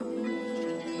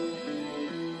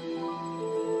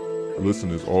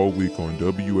Listeners, all week on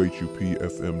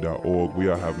WHUPFM.org, we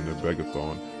are having a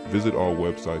begathon. Visit our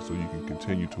website so you can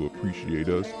continue to appreciate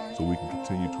us, so we can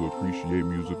continue to appreciate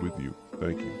music with you.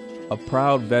 Thank you. A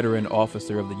proud veteran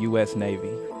officer of the U.S. Navy,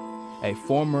 a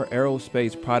former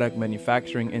aerospace product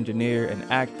manufacturing engineer, an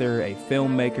actor, a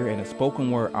filmmaker, and a spoken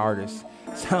word artist.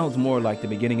 Sounds more like the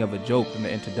beginning of a joke than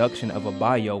the introduction of a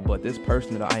bio, but this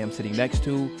person that I am sitting next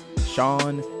to,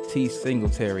 Sean T.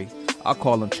 Singletary, I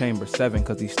call him Chamber 7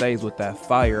 because he stays with that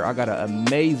fire. I got an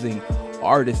amazing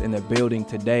artist in the building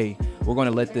today. We're going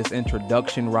to let this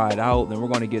introduction ride out, then we're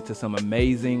going to get to some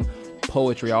amazing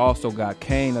poetry. I also got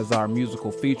Kane as our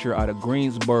musical feature out of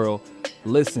Greensboro.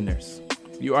 Listeners,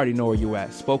 you already know where you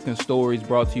at. Spoken Stories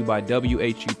brought to you by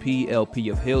WHUP LP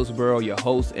of Hillsboro. Your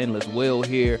host, Endless Will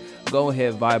here. Go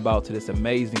ahead, vibe out to this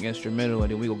amazing instrumental,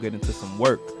 and then we will get into some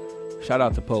work. Shout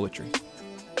out to poetry.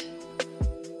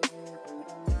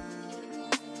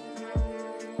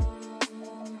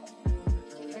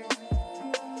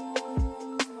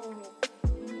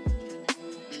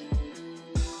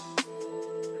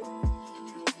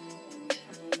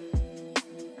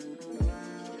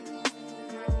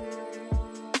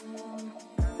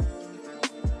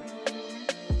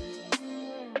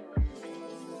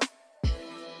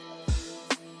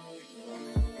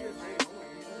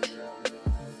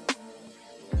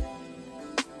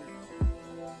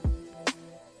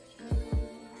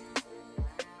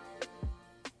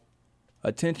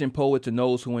 Attention poets and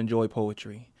those who enjoy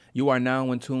poetry. You are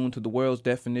now in tune to the world's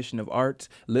definition of art,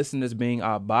 listeners being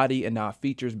our body and our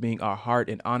features being our heart.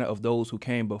 In honor of those who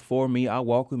came before me, I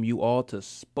welcome you all to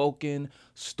Spoken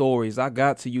Stories. I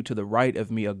got to you to the right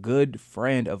of me, a good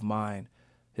friend of mine.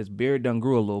 His beard done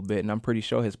grew a little bit, and I'm pretty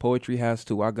sure his poetry has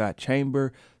too. I got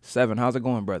Chamber 7. How's it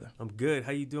going, brother? I'm good.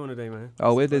 How you doing today, man?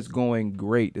 Oh, it is going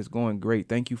great. It's going great.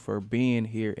 Thank you for being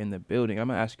here in the building. I'm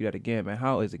going to ask you that again, man.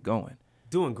 How is it going?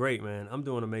 Doing great, man. I'm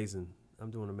doing amazing.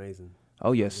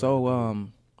 Oh, yeah. So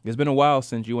it's been a while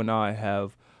since you and I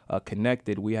have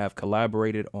connected. We have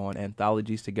collaborated on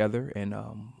anthologies together. And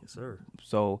yes, sir.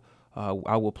 So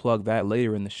I will plug that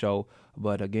later in the show.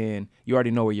 But again, you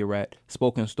already know where you're at.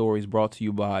 Spoken Stories brought to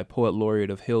you by Poet Laureate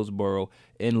of Hillsboro,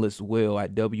 Endless Will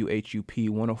at WHUP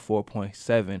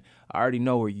 104.7. I already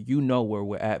know where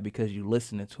we're at because you're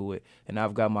listening to it. And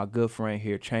I've got my good friend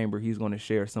here, Chamber. He's going to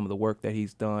share some of the work that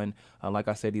he's done. Like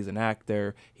I said, he's an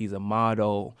actor. He's a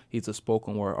model. He's a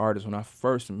spoken word artist. When I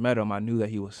first met him, I knew that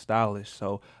he was stylish.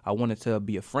 So I wanted to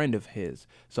be a friend of his.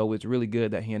 So it's really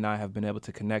good that he and I have been able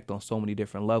to connect on so many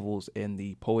different levels in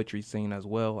the poetry scene as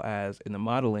well as in the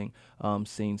modeling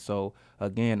scene. So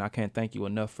again, I can't thank you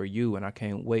enough for you, and I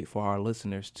can't wait for our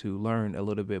listeners to learn a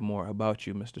little bit more about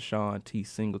you, Mr. Sean T.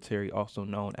 Singletary, also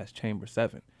known as Chamber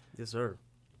 7. Yes, sir.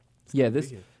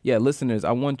 Listeners,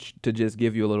 I want to just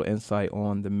give you a little insight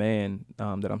on the man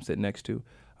that I'm sitting next to.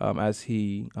 As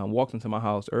he walked into my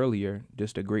house earlier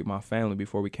just to greet my family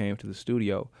before we came to the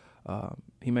studio,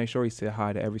 he made sure he said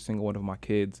hi to every single one of my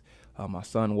kids. My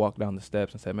son walked down the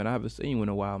steps and said, "Man, I haven't seen you in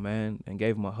a while, man," and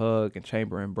gave him a hug, and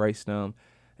Chamber embraced him.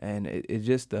 And it's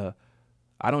just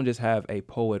I don't just have a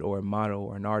poet or a model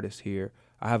or an artist here.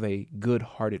 I have a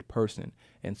good-hearted person.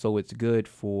 And so it's good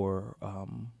for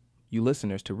you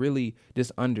listeners to really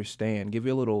just understand, give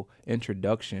you a little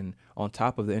introduction on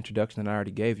top of the introduction that I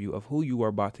already gave you of who you are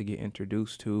about to get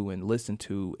introduced to and listen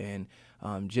to and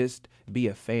just be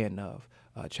a fan of.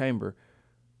 Chamber,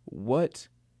 what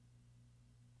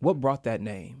brought that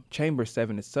name? Chamber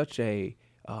 7 is such a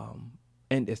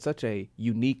and it's such a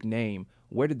unique name.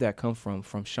 Where did that come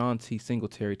from Sean T.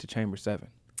 Singletary to Chamber 7?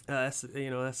 That's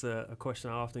a question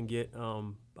I often get.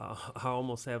 I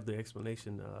almost have the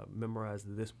explanation memorized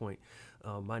at this point.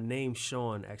 My name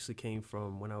Sean actually came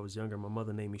from when I was younger. My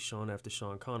mother named me Sean after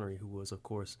Sean Connery, who was, of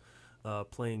course,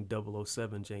 playing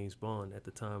 007 James Bond at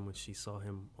the time when she saw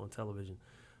him on television.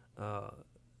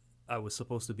 I was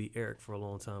supposed to be Eric for a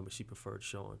long time, but she preferred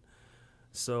Sean.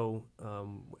 So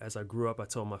as I grew up, I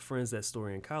told my friends that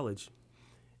story in college.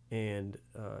 And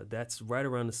that's right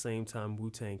around the same time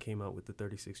Wu-Tang came out with the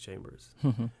 36 Chambers.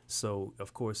 So,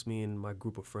 of course, me and my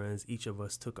group of friends, each of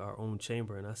us took our own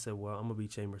chamber. And I said, well, I'm going to be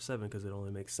Chamber 7 because it only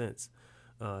makes sense.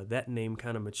 That name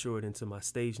kind of matured into my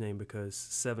stage name because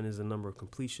 7 is a number of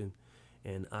completion.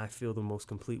 And I feel the most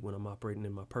complete when I'm operating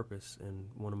in my purpose. And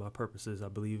one of my purposes, I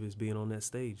believe, is being on that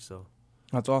stage. So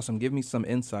that's awesome. Give me some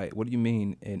insight. What do you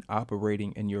mean in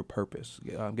operating in your purpose?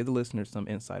 Give the listeners some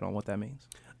insight on what that means.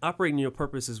 Operating your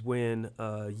purpose is when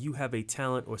you have a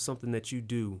talent or something that you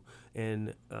do.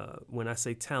 And when I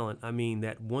say talent, I mean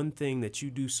that one thing that you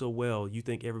do so well, you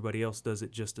think everybody else does it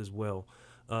just as well,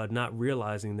 not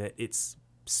realizing that it's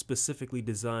specifically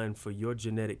designed for your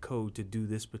genetic code to do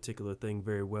this particular thing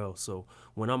very well. So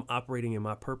when I'm operating in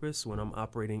my purpose, when I'm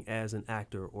operating as an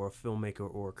actor or a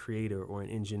filmmaker or a creator or an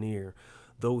engineer,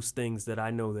 those things that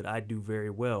I know that I do very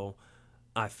well,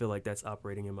 I feel like that's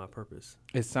operating in my purpose.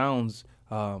 It sounds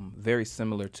very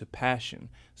similar to passion.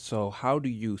 So how do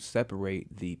you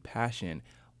separate the passion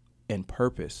and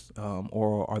purpose,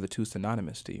 or are the two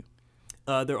synonymous to you?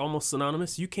 They're almost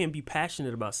synonymous. You can be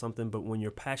passionate about something, but when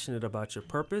you're passionate about your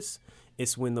purpose,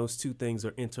 it's when those two things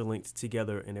are interlinked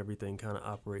together and everything kind of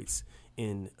operates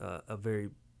in a very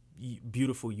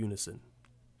beautiful unison.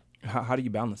 How do you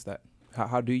balance that?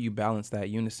 How do you balance that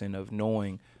unison of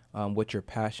knowing what your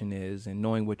passion is and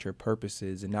knowing what your purpose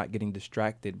is and not getting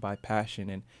distracted by passion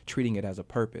and treating it as a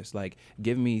purpose? Like,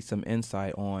 give me some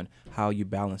insight on how you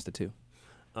balance the two.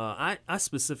 I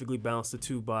specifically balance the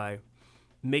two by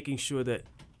making sure that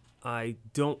I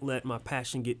don't let my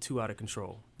passion get too out of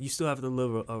control. You still have to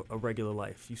live a regular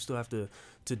life. You still have to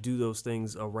do those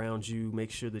things around you,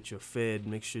 make sure that you're fed,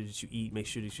 make sure that you eat, make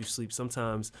sure that you sleep.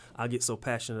 Sometimes I get so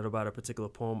passionate about a particular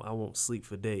poem, I won't sleep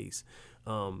for days.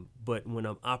 But when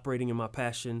I'm operating in my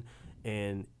passion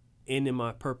and in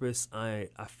my purpose, I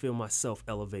feel myself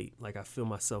elevate, like I feel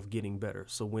myself getting better.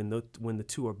 So when the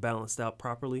two are balanced out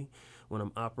properly, when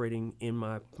I'm operating in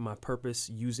my purpose,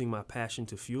 using my passion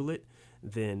to fuel it,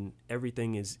 then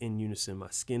everything is in unison. My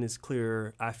skin is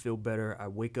clearer. I feel better. I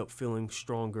wake up feeling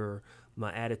stronger.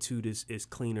 My attitude is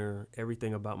cleaner.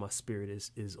 Everything about my spirit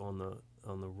is on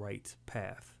the right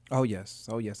path. Oh yes,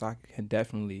 I can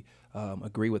definitely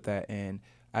agree with that. And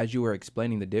as you were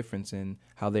explaining the difference in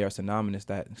how they are synonymous,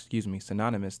 that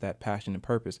passion and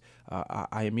purpose,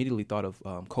 I immediately thought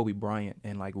of Kobe Bryant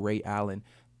and like Ray Allen,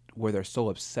 where they're so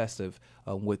obsessive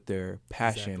with their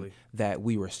passion. Exactly. That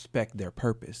we respect their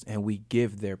purpose and we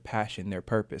give their passion their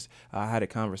purpose. I had a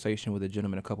conversation with a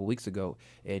gentleman a couple weeks ago,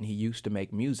 and he used to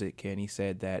make music, and he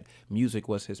said that music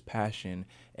was his passion,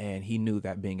 and he knew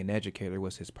that being an educator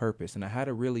was his purpose. And I had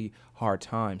a really hard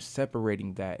time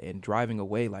separating that and driving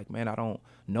away like, man, I don't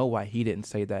know why he didn't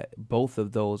say that both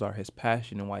of those are his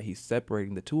passion and why he's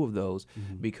separating the two of those,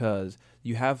 because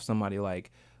you have somebody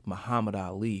like Muhammad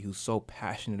Ali, who's so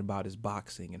passionate about his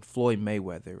boxing, and Floyd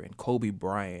Mayweather and Kobe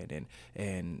Bryant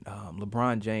and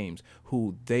LeBron James,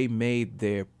 who they made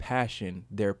their passion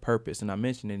their purpose. And I'm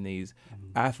mentioning these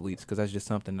athletes because that's just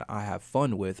something that I have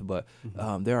fun with. But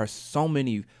there are so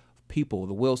many people,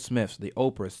 the Will Smiths, the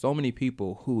Oprahs, so many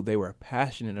people who they were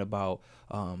passionate about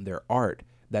their art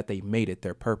that they made it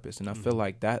their purpose. And I feel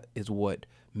like that is what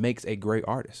makes a great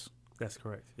artist. That's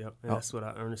correct. Yep. And that's what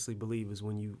I earnestly believe is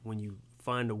when you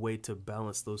find a way to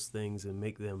balance those things and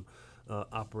make them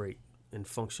operate and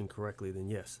function correctly, then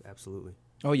yes, absolutely.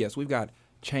 Oh, yes. We've got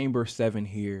Chamber 7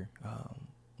 here.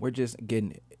 We're just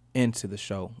getting into the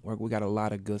show. We got a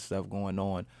lot of good stuff going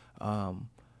on.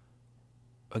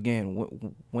 Again,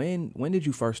 when did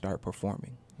you first start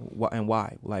performing? And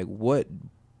why? Like, what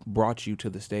brought you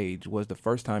to the stage? Was the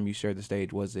first time you shared the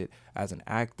stage, was it as an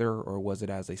actor or was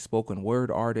it as a spoken word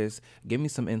artist? Give me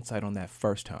some insight on that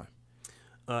first time.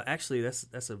 Actually,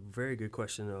 that's a very good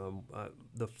question.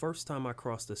 The first time I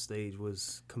crossed the stage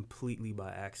was completely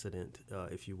by accident,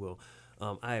 if you will.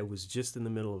 I was just in the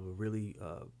middle of a really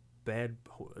bad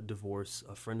divorce.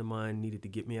 A friend of mine needed to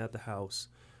get me out the house.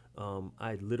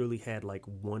 I literally had like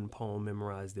one poem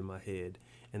memorized in my head,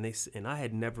 and I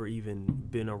had never even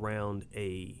been around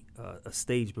a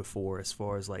stage before. As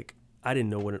far as like, I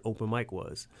didn't know what an open mic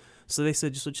was. So they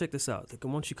said, so check this out. Like,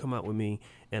 why don't you come out with me?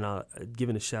 And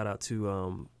giving a shout out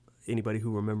to anybody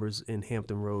who remembers in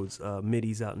Hampton Roads,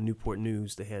 Middies out in Newport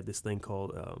News. They had this thing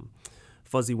called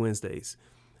Fuzzy Wednesdays.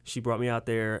 She brought me out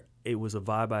there. It was a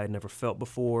vibe I had never felt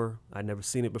before. I'd never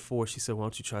seen it before. She said, why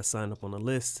don't you try sign up on the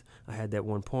list? I had that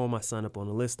one poem. I signed up on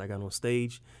the list. I got on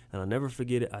stage, and I'll never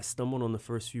forget it. I stumbled on the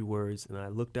first few words, and I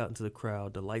looked out into the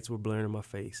crowd. The lights were blaring in my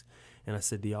face. And I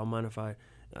said, do y'all mind if I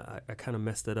kind of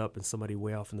messed it up, and somebody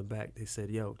way off in the back, they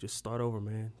said, yo, just start over,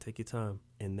 man. Take your time.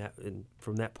 And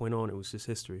from that point on, it was just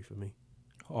history for me.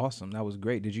 Awesome. That was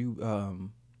great. Did you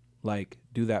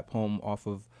do that poem off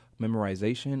of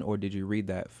memorization, or did you read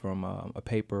that from a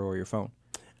paper or your phone?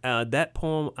 That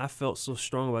poem, I felt so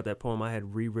strong about that poem. I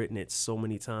had rewritten it so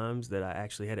many times that I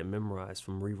actually had it memorized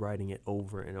from rewriting it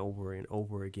over and over and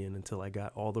over again until I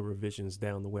got all the revisions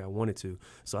down the way I wanted to.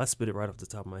 So I spit it right off the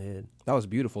top of my head. That was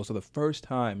beautiful. So the first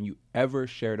time you ever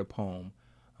shared a poem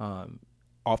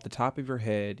off the top of your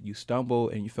head, you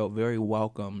stumbled and you felt very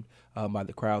welcomed by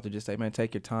the crowd to just say, man,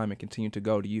 take your time and continue to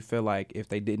go. Do you feel like if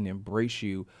they didn't embrace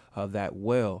you that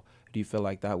well, do you feel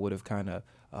like that would have kind of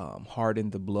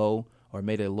hardened the blow or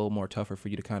made it a little more tougher for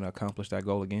you to kind of accomplish that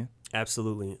goal again?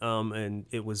 Absolutely. And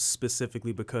it was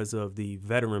specifically because of the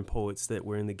veteran poets that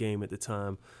were in the game at the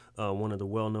time. One of the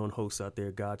well-known hosts out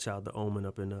there, Godchild the Omen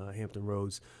up in Hampton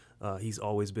Roads, he's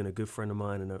always been a good friend of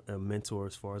mine and a mentor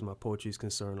as far as my poetry is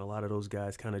concerned. A lot of those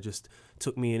guys kind of just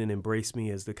took me in and embraced me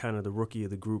as the kind of the rookie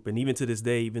of the group. And even to this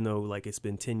day, even though like it's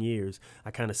been 10 years,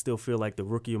 I kind of still feel like the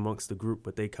rookie amongst the group,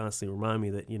 but they constantly remind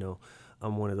me that,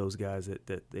 I'm one of those guys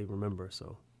that they remember.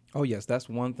 So. Oh, yes. That's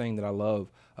one thing that I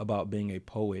love about being a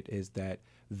poet is that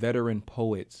veteran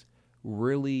poets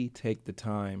really take the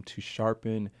time to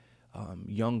sharpen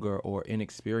younger or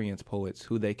inexperienced poets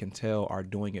who they can tell are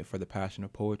doing it for the passion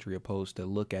of poetry opposed to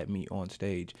look at me on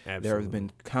stage. Absolutely. There have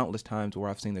been countless times where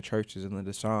I've seen the churches and the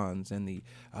Deshans and the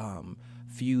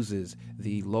Fuses,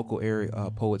 the local area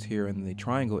poets here in the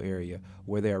Triangle area,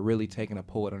 where they are really taking a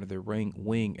poet under their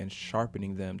wing and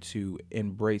sharpening them to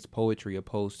embrace poetry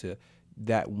opposed to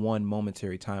that one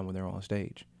momentary time when they're on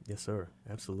stage. Yes, sir.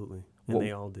 Absolutely. And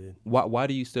they all did. Why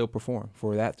do you still perform?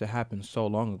 For that to happen so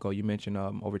long ago, you mentioned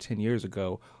over 10 years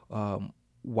ago,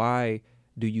 why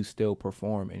do you still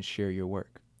perform and share your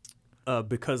work?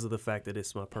 Because of the fact that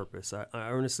it's my purpose. I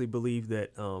earnestly believe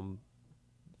that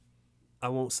I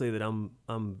won't say that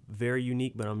I'm very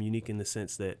unique, but I'm unique in the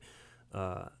sense that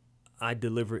I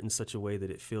deliver it in such a way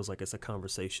that it feels like it's a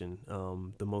conversation.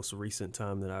 The most recent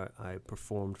time that I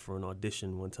performed for an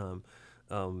audition one time,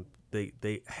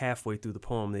 they halfway through the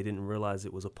poem, they didn't realize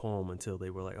it was a poem until they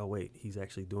were like, oh, wait, he's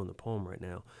actually doing the poem right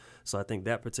now. So I think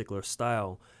that particular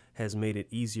style has made it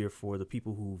easier for the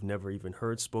people who've never even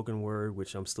heard spoken word,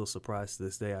 which I'm still surprised to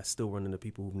this day. I still run into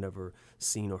people who've never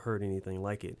seen or heard anything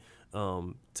like it,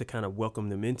 to kind of welcome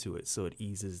them into it. So it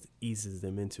eases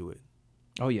them into it.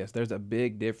 Oh, yes. There's a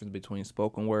big difference between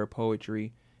spoken word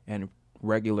poetry and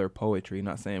regular poetry.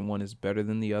 Not saying one is better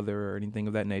than the other or anything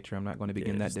of that nature. I'm not going to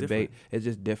begin that debate. Different. It's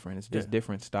just different. It's just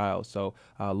different styles. So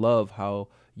I love how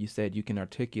you said you can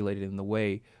articulate it in the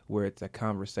way where it's a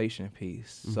conversation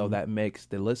piece. Mm-hmm. So that makes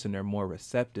the listener more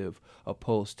receptive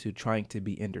opposed to trying to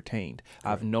be entertained.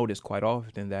 Right. I've noticed quite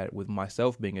often that with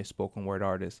myself being a spoken word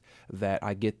artist that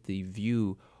I get the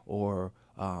view or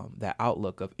that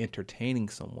outlook of entertaining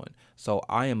someone. So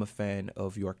I am a fan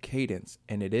of your cadence,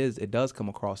 and it does come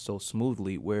across so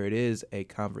smoothly where it is a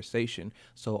conversation.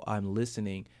 So I'm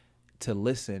listening to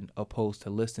listen opposed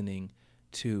to listening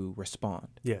to respond.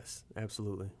 Yes,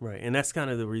 absolutely. Right. And that's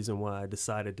kind of the reason why I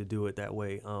decided to do it that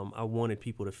way. I wanted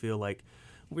people to feel like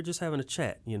we're just having a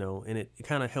chat, and it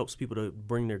kind of helps people to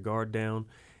bring their guard down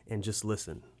and just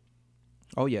listen.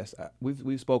 Oh, yes.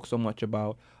 We've spoke so much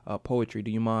about poetry. Do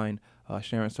you mind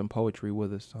sharing some poetry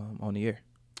with us on the air?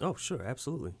 Oh, sure.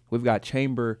 Absolutely. We've got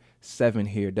Chamber 7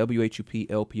 here, WHUP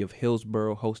LP of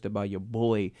Hillsboro, hosted by your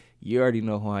boy. You already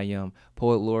know who I am,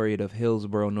 Poet Laureate of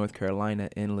Hillsboro, North Carolina,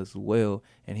 Endless Will,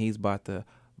 and he's about to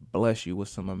bless you with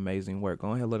some amazing work. Go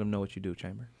ahead and let him know what you do,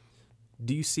 Chamber.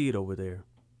 Do you see it over there?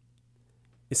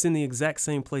 It's in the exact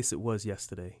same place it was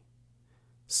yesterday.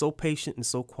 So patient and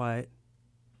so quiet,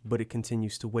 but it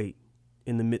continues to wait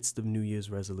in the midst of New Year's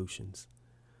resolutions.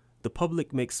 The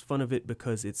public makes fun of it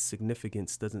because its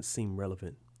significance doesn't seem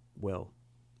relevant. Well,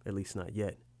 at least not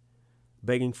yet.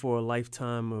 Begging for a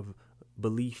lifetime of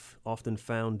belief, often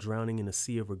found drowning in a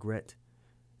sea of regret.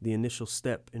 The initial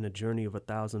step in a journey of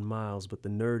 1,000 miles, but the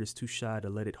nerd is too shy to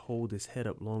let it hold his head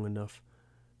up long enough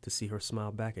to see her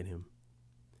smile back at him.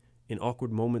 In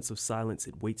awkward moments of silence,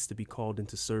 it waits to be called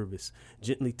into service,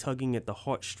 gently tugging at the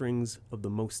heartstrings of the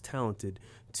most talented,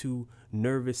 too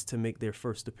nervous to make their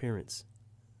first appearance.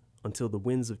 Until the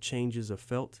winds of changes are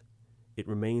felt, it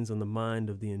remains on the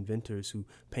mind of the inventors who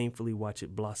painfully watch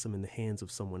it blossom in the hands of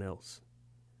someone else.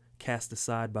 Cast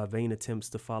aside by vain attempts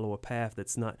to follow a path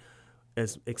that's not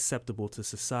as acceptable to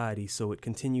society, so it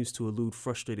continues to elude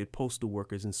frustrated postal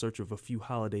workers in search of a few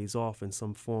holidays off and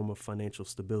some form of financial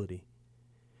stability.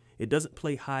 It doesn't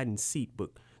play hide and seek,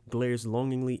 but glares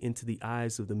longingly into the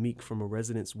eyes of the meek from a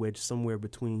residence wedged somewhere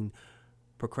between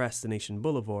Procrastination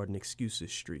Boulevard and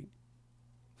Excuses Street.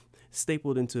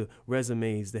 Stapled into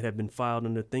resumes that have been filed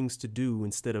under things to do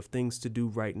instead of things to do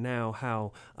right now,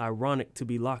 how ironic to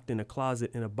be locked in a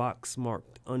closet in a box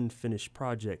marked unfinished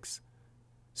projects,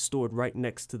 stored right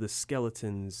next to the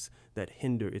skeletons that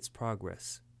hinder its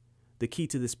progress. The key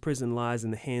to this prison lies in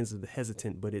the hands of the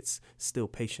hesitant, but it's still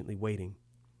patiently waiting.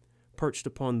 Perched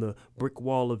upon the brick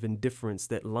wall of indifference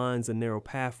that lines a narrow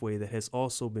pathway that has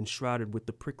also been shrouded with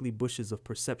the prickly bushes of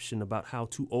perception about how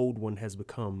too old one has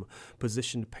become,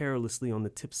 positioned perilously on the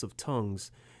tips of tongues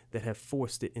that have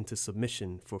forced it into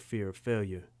submission for fear of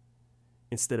failure.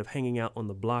 Instead of hanging out on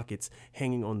the block, it's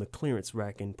hanging on the clearance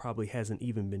rack and probably hasn't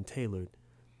even been tailored.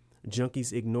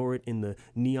 Junkies ignore it in the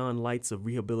neon lights of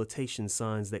rehabilitation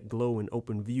signs that glow in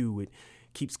open view. It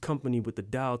keeps company with the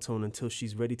dial tone until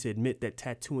she's ready to admit that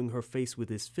tattooing her face with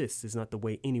his fists is not the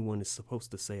way anyone is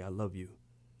supposed to say I love you.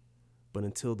 But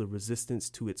until the resistance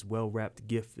to its well-wrapped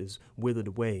gift is withered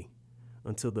away,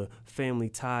 until the family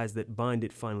ties that bind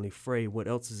it finally fray, what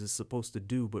else is it supposed to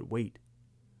do but wait?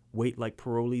 Wait like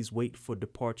parolees wait for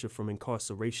departure from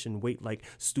incarceration. Wait like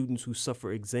students who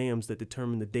suffer exams that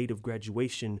determine the date of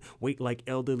graduation. Wait like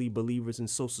elderly believers in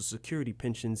Social Security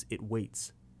pensions. It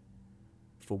waits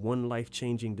for one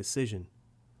life-changing decision,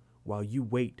 while you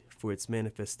wait for its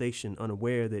manifestation,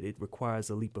 unaware that it requires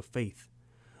a leap of faith.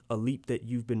 A leap that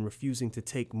you've been refusing to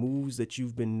take, moves that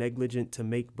you've been negligent to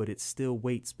make, but it still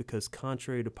waits because,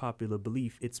 contrary to popular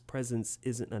belief, its presence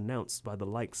isn't announced by the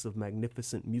likes of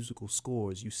magnificent musical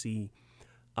scores. You see,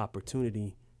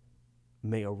 opportunity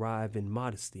may arrive in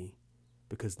modesty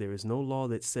because there is no law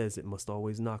that says it must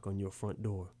always knock on your front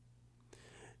door.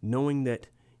 Knowing that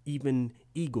even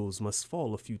eagles must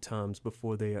fall a few times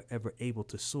before they are ever able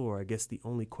to soar, I guess the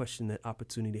only question that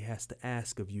opportunity has to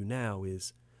ask of you now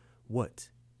is, what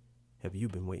have you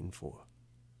been waiting for?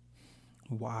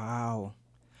 Wow.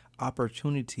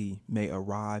 Opportunity may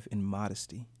arrive in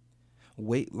modesty.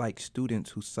 Wait like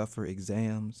students who suffer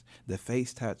exams, the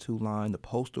face tattoo line, the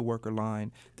postal worker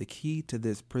line. The key to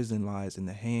this prison lies in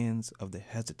the hands of the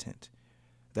hesitant.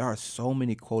 There are so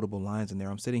many quotable lines in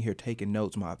there. I'm sitting here taking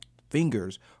notes. My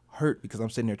fingers hurt because I'm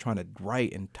sitting there trying to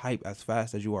write and type as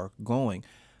fast as you are going.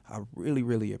 I really,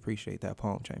 really appreciate that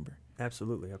poem, Chamber.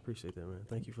 Absolutely. I appreciate that, man.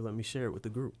 Thank you for letting me share it with the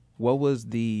group. What was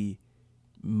the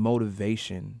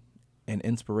motivation and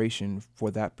inspiration for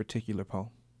that particular poem?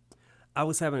 I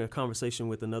was having a conversation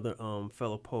with another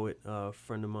fellow poet,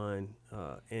 friend of mine,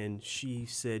 and she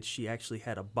said she actually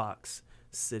had a box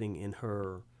sitting in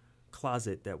her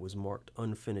closet that was marked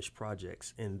unfinished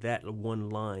projects, and that one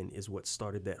line is what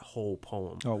started that whole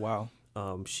poem. Oh, wow.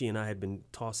 She and I had been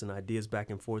tossing ideas back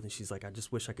and forth, and she's like, I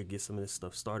just wish I could get some of this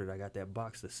stuff started. I got that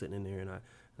box that's sitting in there, and I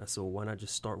said, well, why not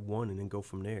just start one and then go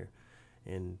from there?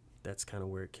 And that's kind of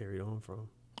where it carried on from.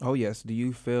 Oh, yes. Do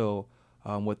you feel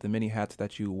with the many hats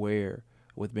that you wear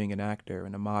with being an actor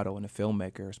and a model and a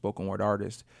filmmaker, a spoken word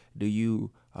artist, do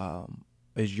you,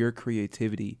 is your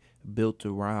creativity built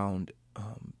around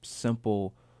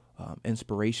simple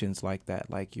inspirations like that,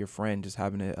 like your friend just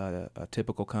having a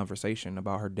typical conversation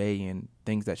about her day and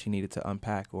things that she needed to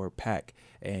unpack or pack,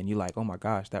 and you're like, oh my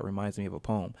gosh, that reminds me of a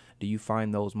poem? Do you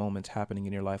find those moments happening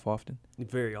in your life often?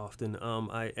 Very often.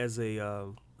 I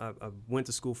went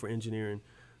to school for engineering,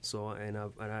 so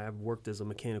I've worked as a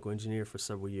mechanical engineer for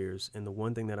several years, and the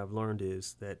one thing that I've learned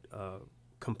is that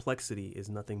complexity is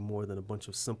nothing more than a bunch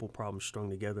of simple problems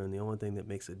strung together, and the only thing that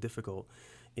makes it difficult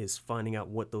is finding out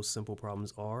what those simple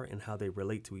problems are and how they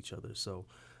relate to each other. So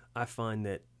I find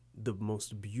that the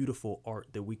most beautiful art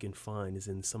that we can find is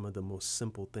in some of the most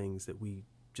simple things that we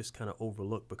just kind of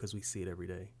overlook because we see it every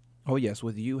day. Oh, yes.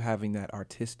 With you having that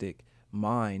artistic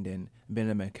mind and being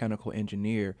a mechanical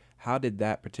engineer, how did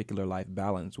that particular life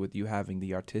balance with you having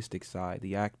the artistic side,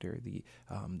 the actor, the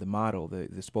model,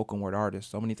 the spoken word artist,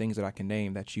 so many things that I can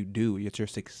name that you do, that you're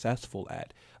successful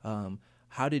at?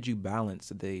 How did you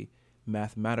balance the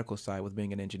mathematical side with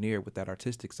being an engineer with that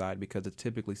artistic side? Because it's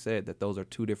typically said that those are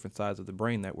two different sides of the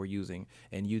brain that we're using,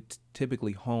 and you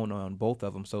typically hone on both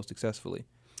of them so successfully.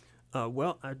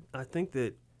 Well, I think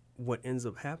that what ends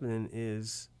up happening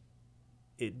is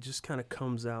it just kind of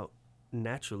comes out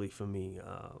naturally for me.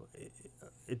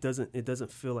 It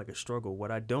doesn't feel like a struggle.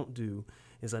 What I don't do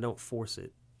is I don't force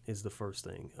it, is the first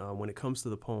thing. When it comes to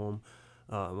the poem,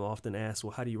 I'm often asked,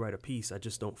 well, how do you write a piece? I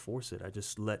just don't force it. I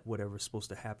just let whatever's supposed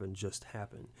to happen just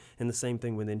happen. And the same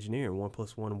thing with engineering. 1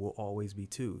 + 1 will always be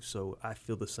 2. So I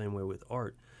feel the same way with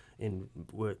art. And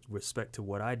with respect to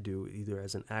what I do, either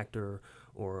as an actor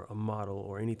or a model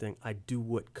or anything, I do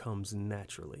what comes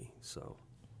naturally. So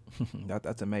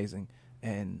That's amazing.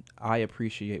 And I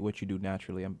appreciate what you do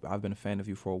naturally. I've been a fan of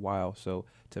you for a while. So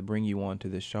to bring you on to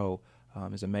this show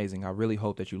is amazing. I really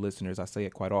hope that you listeners, I say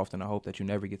it quite often, I hope that you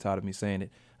never get tired of me saying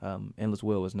it. Endless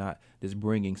Will is not just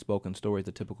bringing spoken stories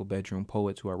to typical bedroom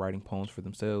poets who are writing poems for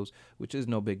themselves, which is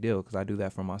no big deal because I do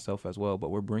that for myself as well. But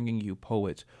we're bringing you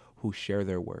poets who share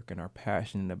their work and are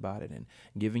passionate about it and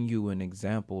giving you an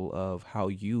example of how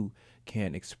you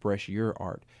can express your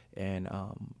art. And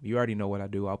you already know what I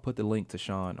do. I'll put the link to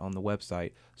Sean on the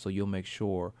website so you'll make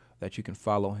sure that you can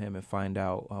follow him and find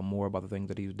out more about the things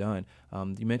that he's done.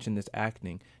 You mentioned this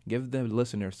acting. Give the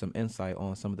listeners some insight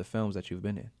on some of the films that you've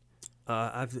been in.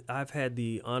 I've had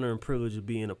the honor and privilege of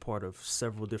being a part of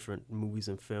several different movies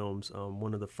and films.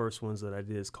 One of the first ones that I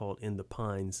did is called In the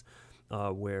Pines.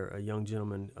 where a young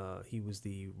gentleman, he was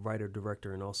the writer,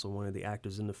 director, and also one of the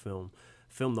actors in the film,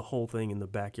 filmed the whole thing in the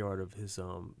backyard of his,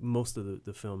 most of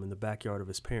the film in the backyard of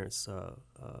his parents'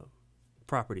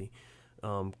 property.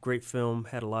 Great film,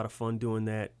 had a lot of fun doing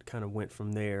that, kind of went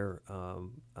from there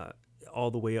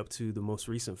all the way up to the most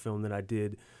recent film that I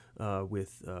did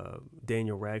with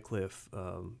Daniel Radcliffe.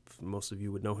 Most of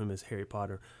you would know him as Harry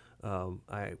Potter.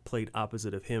 I played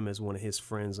opposite of him as one of his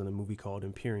friends in a movie called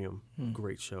Imperium.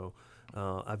 Great show.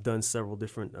 I've done several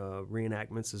different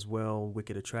reenactments as well,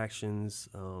 Wicked Attractions.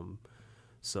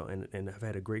 And I've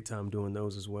had a great time doing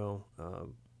those as well.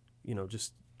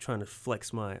 Just trying to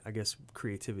flex my, I guess,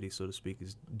 creativity, so to speak,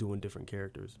 is doing different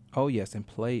characters. Oh, yes, and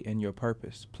play in your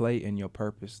purpose. Play in your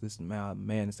purpose. This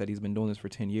man said he's been doing this for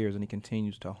 10 years, and he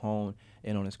continues to hone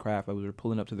in on his craft. I was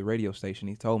pulling up to the radio station.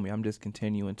 He told me, I'm just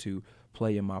continuing to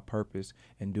play in my purpose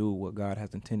and do what God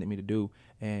has intended me to do,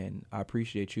 and I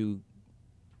appreciate you,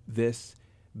 this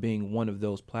being one of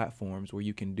those platforms where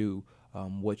you can do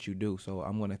what you do. So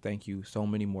I'm going to thank you so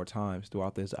many more times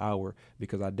throughout this hour,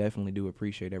 because I definitely do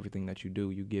appreciate everything that you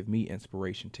do. You give me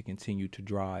inspiration to continue to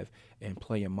drive and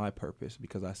play in my purpose,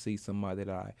 because I see somebody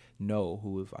that I know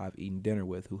who I've eaten dinner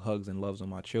with, who hugs and loves on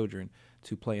my children,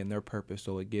 to play in their purpose.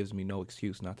 So it gives me no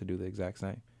excuse not to do the exact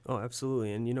same. Oh,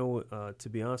 absolutely. And, to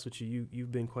be honest with you,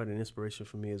 you've been quite an inspiration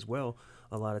for me as well.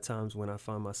 A lot of times when I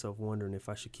find myself wondering if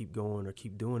I should keep going or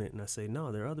keep doing it, and I say,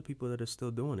 no, there are other people that are still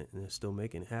doing it and they're still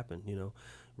making it happen.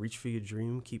 Reach for your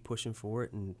dream, keep pushing for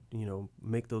it, and,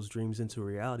 make those dreams into a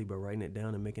reality by writing it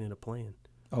down and making it a plan.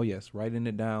 Oh, yes, writing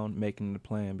it down, making it a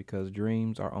plan, because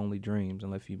dreams are only dreams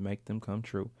unless you make them come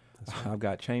true. Right. I've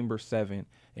got Chamber 7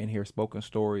 in here, Spoken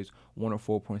Stories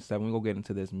 104.7. We're going to get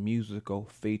into this musical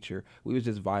feature. We was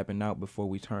just vibing out before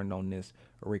we turned on this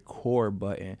record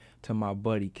button to my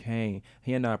buddy Kane.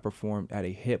 He and I performed at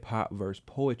a hip-hop verse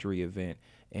poetry event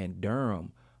in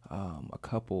Durham a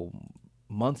couple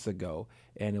months ago,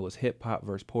 and it was hip-hop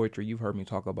verse poetry. You've heard me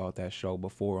talk about that show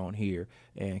before on here,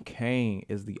 and Kane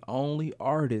is the only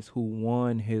artist who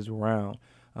won his round.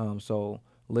 So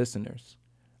listeners,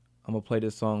 I'm gonna play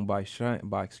this song by Kane,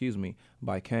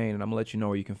 and I'm gonna let you know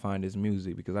where you can find his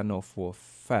music, because I know for a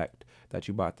fact that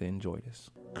you're about to enjoy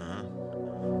this.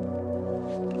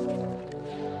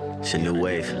 It's a new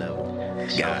wave.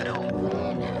 Got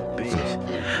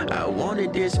I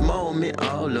wanted this moment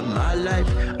all of my life.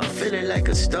 I'm feeling like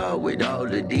a star with all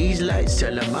of these lights.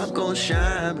 Tell him I'm gon'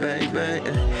 shine, baby.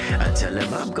 I tell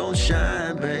him I'm gon'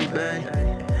 shine, baby.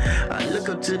 I look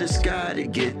up to the sky to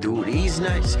get through these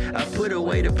nights. I put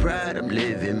away the pride, I'm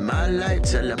living my life.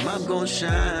 Tell him I'm gon'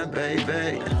 shine,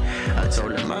 baby. I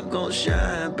told him I'm gon'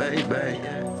 shine, baby.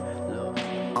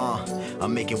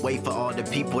 I'm making way for all the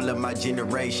people of my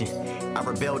generation. I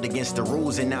rebelled against the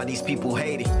rules and now these people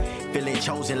hate it. Feeling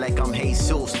chosen like I'm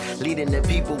Jesus, leading the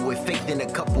people with faith in a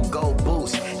couple gold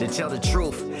boosts. To tell the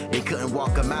truth, they couldn't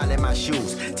walk a mile in my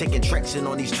shoes. Taking traction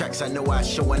on these tracks, I know I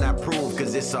show and I prove,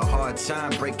 cause it's a hard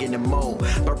time breaking the mold.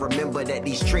 But remember that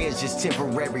these trends just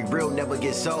temporary, real never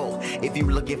gets old. If you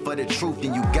looking for the truth,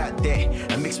 then you got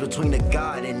that. A mix between a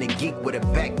god and a geek with a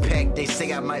backpack. They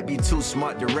say I might be too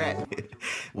smart to rap.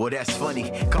 Well, that's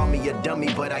funny. Call me a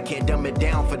dummy, but I can't dumb it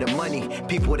down for the money.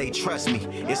 People, they trust me.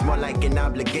 It's more like an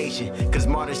obligation, cause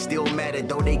martyrs still matter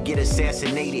though they get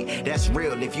assassinated. That's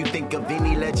real. If you think of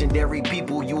any legendary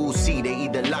people, you will see they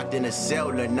either locked in a cell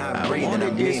or not breathing. I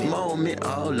wanted this moment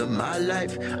all of my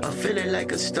life. I'm feeling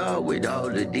like a star with all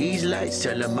of these lights.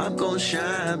 Tell him I'm gon'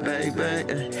 shine,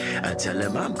 baby. I tell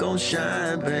him I'm gon'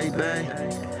 shine, baby.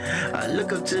 I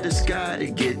look up to the sky to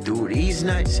get through these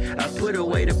nights. I put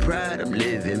away the pride, I'm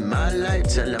living my life.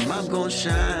 Tell him I'm gon'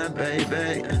 shine,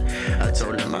 baby. I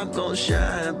told him I'm gon'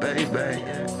 shine, baby.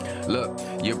 Look,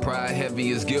 your pride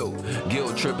heavy as guilt.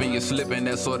 Guilt tripping, you're slipping,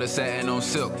 that sort of satin on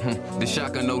silk. The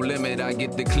shock of no limit, I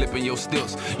get the clip in your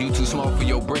stilts. You too small for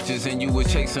your britches, and you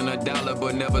was chasing a dollar,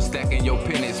 but never stacking your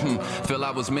pennies. Feel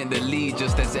I was meant to lead,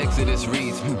 just as Exodus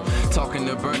reads. Talking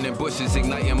to burning bushes,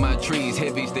 igniting my trees.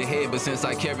 Heavy's the head, but since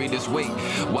I carry this weight,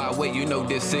 why wait? You know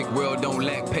this sick world don't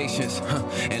lack patience.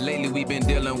 And lately we've been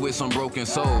dealing with some broken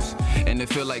souls, and it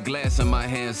feel like glass in my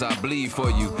hands, I bleed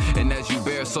for you. And as you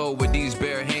bare soul with these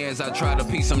bare hands, I try to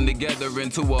piece them together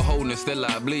into a wholeness, still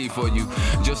I bleed for you.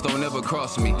 Just don't ever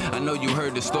cross me. I know you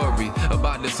heard the story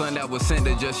about the sun that was sent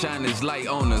to just shine his light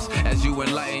on us. As you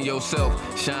enlighten yourself,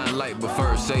 shine light, but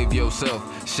first save yourself.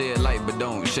 Shed light, but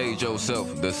don't shade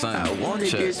yourself. The sun. I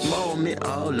wanted this moment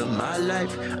all of my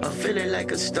life. I'm feeling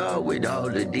like a star with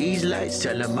all of these lights.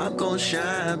 Tell him I'm gon'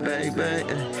 shine, baby.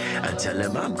 I tell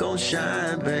him I'm gon'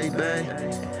 shine, baby.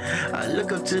 I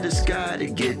look up to the sky to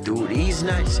get through these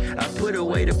nights. I put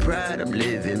away the pride, I'm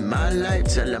living my life.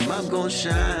 Tell him I'm gon'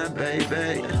 shine,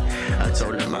 baby. I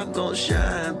told him I'm gon'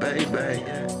 shine, baby.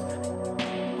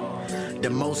 The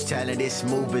most talented,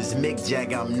 smooth as Mick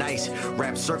Jagger, I'm nice.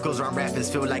 Rap circles around rappers,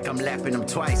 feel like I'm lapping them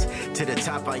twice. To the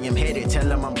top I am headed, tell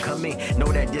them I'm coming.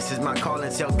 Know that this is my call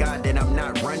and tell God that I'm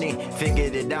not running.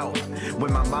 Figured it out.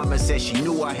 When my mama said she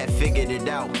knew I had figured it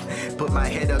out. Put my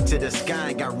head up to the sky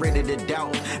and got rid of the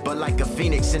doubt. But like a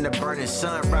phoenix in the burning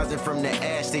sun, rising from the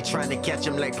ash, they trying to catch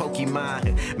him like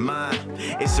Pokemon. Mine,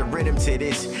 it's a rhythm to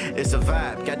this, it's a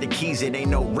vibe. Got the keys, it ain't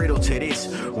no riddle to this.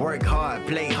 Work hard,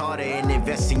 play harder, and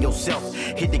invest in yourself.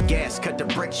 Hit the gas, cut the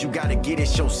brakes, you gotta get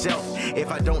it yourself.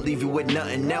 If I don't leave you with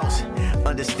nothing else,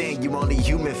 understand you only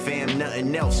human, fam,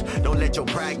 nothing else. Don't let your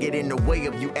pride get in the way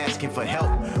of you asking for help.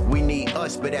 We need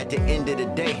us, but at the end of the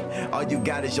day, all you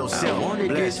got is yourself. I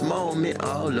wanted this moment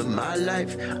all of my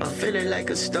life. I'm feeling like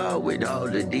a star with all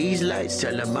of these lights.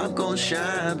 Tell him I'm gon'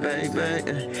 shine,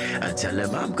 baby. I tell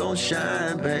him I'm gon'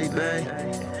 shine, baby.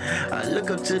 I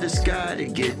look up to the sky to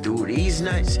get through these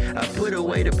nights. I put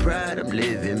away the pride, I'm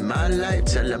living my life.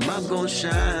 Tell him I'm gon'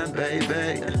 shine,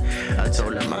 baby. I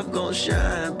told him I'm gon'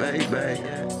 shine, baby.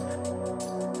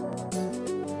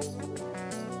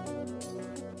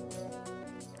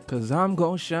 Cause I'm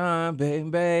gon' shine,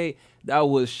 baby. That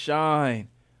was Shine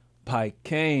by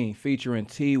Kane featuring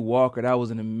T Walker. That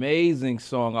was an amazing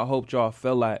song. I hope y'all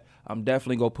feel like. I'm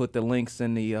definitely gonna put the links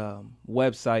in the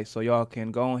website so y'all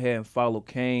can go ahead and follow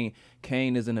Kane.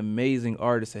 Kane is an amazing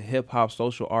artist, a hip-hop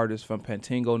social artist from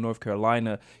Pantingo, North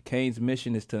Carolina. Kane's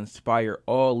mission is to inspire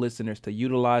all listeners to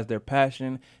utilize their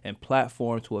passion and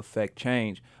platform to affect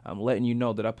change. I'm letting you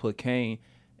know that I put Kane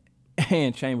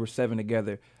and Chamber 7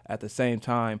 together at the same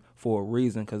time for a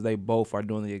reason, because they both are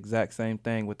doing the exact same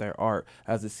thing with their art.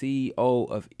 As the CEO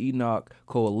of Enoch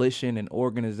Coalition, an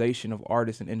organization of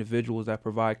artists and individuals that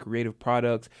provide creative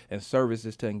products and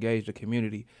services to engage the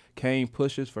community, Kane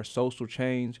pushes for social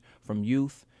change from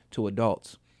youth to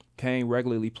adults. Kane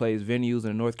regularly plays venues in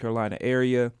the North Carolina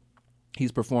area.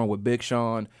 He's performed with Big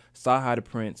Sean, Saha the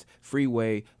Prince,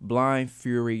 Freeway, Blind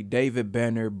Fury, David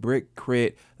Banner, Brick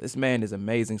Crit. This man is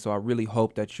amazing, so I really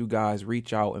hope that you guys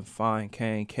reach out and find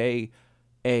Kane, Kain.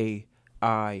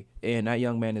 That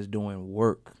young man is doing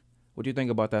work. What do you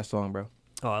think about that song, bro?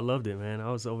 Oh, I loved it, man.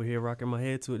 I was over here rocking my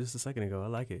head to it just a second ago. I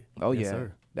like it. Oh, yes, yeah.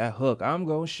 Sir. That hook, I'm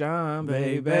gonna shine,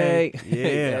 baby.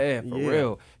 Yeah. For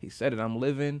real. He said it, I'm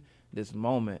living this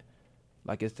moment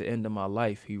like it's the end of my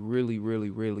life. He really, really,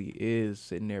 really is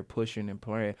sitting there pushing and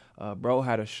playing. Bro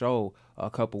had a show a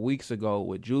couple weeks ago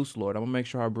with Juice Lord. I'm gonna make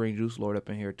sure I bring Juice Lord up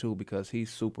in here too, because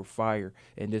he's super fire.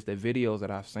 And just the videos that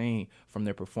I've seen from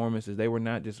their performances, they were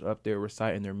not just up there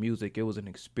reciting their music. It was an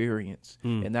experience.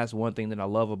 And that's one thing that I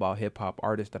love about hip hop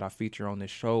artists that I feature on this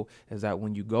show, is that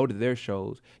when you go to their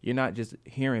shows, you're not just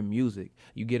hearing music.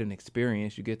 You get an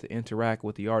experience. You get to interact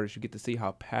with the artists. You get to see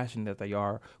how passionate they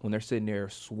are when they're sitting there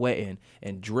sweating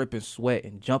and dripping sweat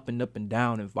and jumping up and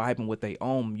down and vibing with their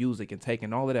own music and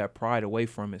taking all of that pride away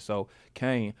from it. So,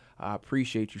 Kane, I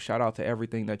appreciate you. Shout out to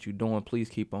everything that you're doing. Please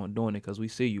keep on doing it, because we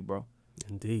see you, bro.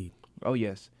 Indeed. Oh,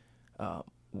 yes.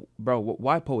 Bro,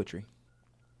 why poetry?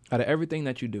 Out of everything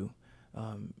that you do,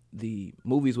 the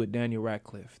movies with Daniel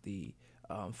Radcliffe, the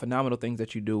phenomenal things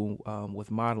that you do with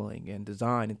modeling and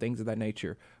design and things of that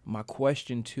nature, my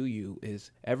question to you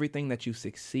is, everything that you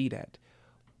succeed at,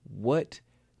 what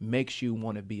makes you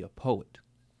want to be a poet?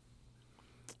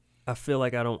 I feel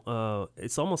like I don't.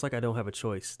 It's almost like I don't have a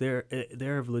choice. There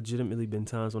have legitimately been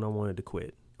times when I wanted to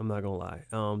quit. I'm not gonna lie.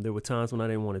 There were times when I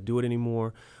didn't want to do it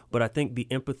anymore. But I think the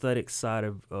empathetic side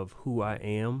of who I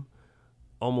am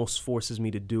almost forces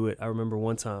me to do it. I remember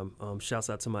one time.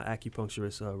 Shouts out to my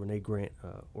acupuncturist Renee Grant,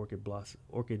 Orchid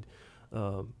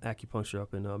Acupuncture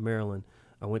up in Maryland.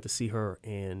 I went to see her,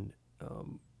 and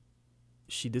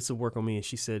she did some work on me, and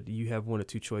she said, you have one of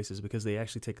two choices, because they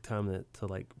actually take time to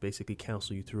like basically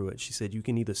counsel you through it. She said, you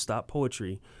can either stop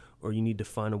poetry, or you need to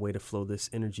find a way to flow this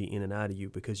energy in and out of you,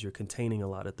 because you're containing a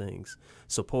lot of things.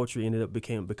 So poetry ended up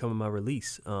becoming my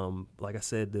release. Like I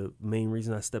said, the main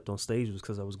reason I stepped on stage was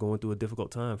because I was going through a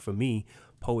difficult time. For me,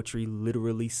 poetry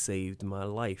literally saved my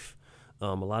life.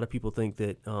 A lot of people think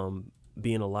that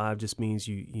being alive just means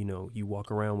you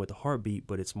walk around with a heartbeat,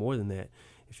 but it's more than that.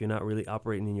 If you're not really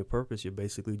operating in your purpose, you're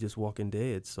basically just walking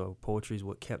dead. So poetry is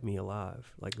what kept me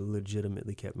alive, like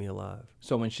legitimately kept me alive.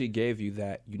 So when she gave you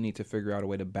that, you need to figure out a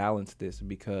way to balance this,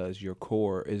 because your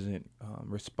core isn't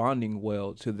responding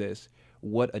well to this.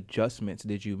 What adjustments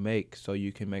did you make so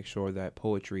you can make sure that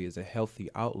poetry is a healthy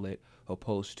outlet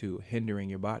opposed to hindering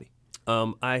your body?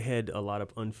 I had a lot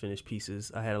of unfinished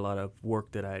pieces. I had a lot of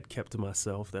work that I had kept to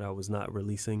myself that I was not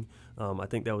releasing. I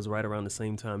think that was right around the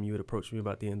same time you had approached me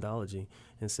about the anthology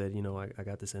and said, you know, I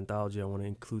got this anthology. I want to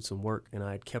include some work, and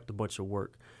I had kept a bunch of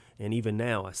work. And even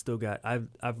now, I still got,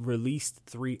 I've released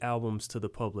 3 albums to the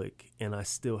public, and I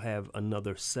still have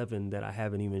another 7 that I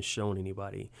haven't even shown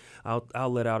anybody. I'll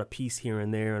let out a piece here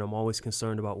and there, and I'm always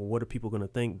concerned about, well, what are people going to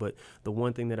think? But the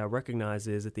one thing that I recognize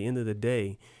is at the end of the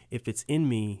day, if it's in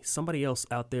me, somebody else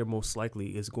out there most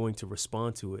likely is going to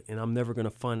respond to it. And I'm never going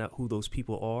to find out who those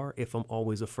people are if I'm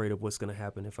always afraid of what's going to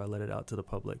happen if I let it out to the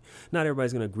public. Not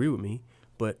everybody's going to agree with me,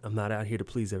 but I'm not out here to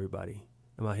please everybody.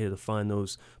 I'm out here to find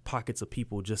those pockets of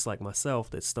people just like myself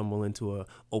that stumble into a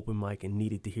open mic and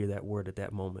needed to hear that word at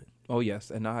that moment. Oh, yes.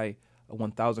 And I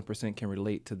 1,000% can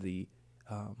relate to the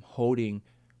holding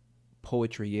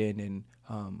poetry in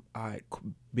and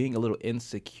being a little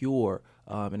insecure.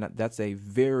 And that's a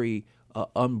very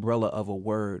umbrella of a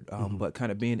word, but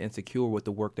kind of being insecure with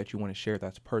the work that you want to share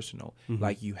that's personal.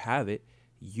 Like you have it,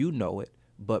 you know it,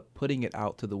 but putting it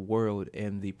out to the world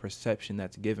and the perception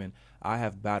that's given, I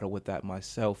have battled with that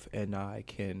myself, and I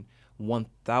can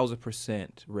 1,000%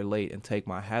 relate and take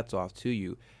my hats off to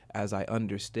you as I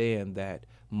understand that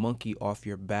monkey off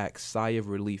your back sigh of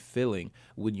relief feeling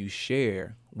when you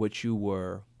share what you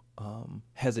were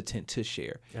hesitant to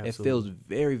share. Absolutely. It feels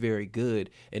very, very good,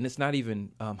 and it's not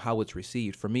even how it's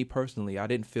received. For me personally, I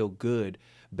didn't feel good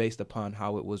based upon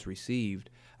how it was received.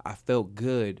 I felt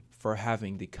good for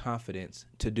having the confidence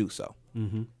to do so.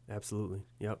 Absolutely.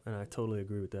 Yep. And I totally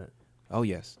agree with that. Oh,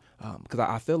 yes. Because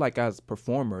I feel like as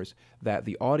performers that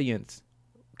the audience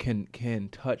can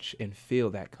touch and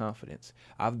feel that confidence.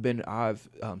 I've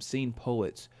seen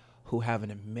poets who have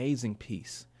an amazing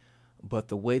piece, but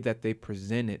the way that they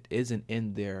present it isn't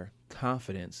in their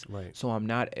confidence. Right. So I'm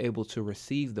not able to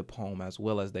receive the poem as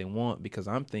well as they want because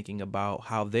I'm thinking about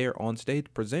how they're on stage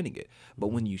presenting it. But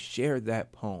when you share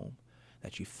that poem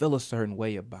that you feel a certain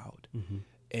way about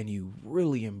and you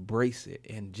really embrace it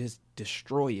and just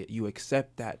destroy it, you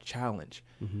accept that challenge.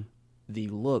 The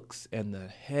looks and the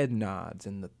head nods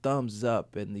and the thumbs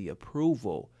up and the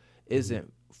approval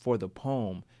isn't for the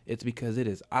poem. It's because it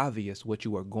is obvious what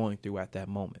you are going through at that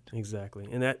moment. Exactly.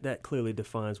 And that clearly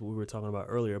defines what we were talking about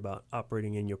earlier about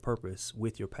operating in your purpose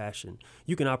with your passion.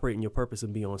 You can operate in your purpose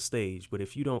and be on stage, but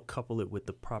if you don't couple it with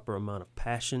the proper amount of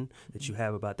passion that you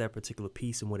have about that particular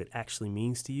piece and what it actually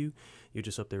means to you, you're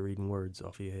just up there reading words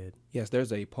off of your head. Yes,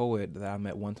 there's a poet that I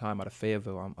met one time out of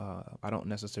Fayetteville. I don't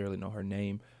necessarily know her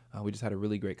name. We just had a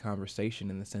really great conversation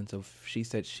in the sense of she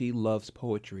said she loves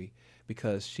poetry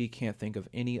because she can't think of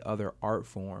any other art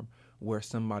form where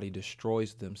somebody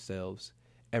destroys themselves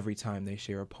every time they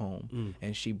share a poem.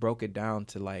 And she broke it down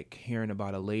to like hearing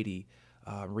about a lady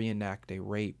reenact a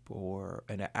rape or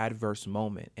an adverse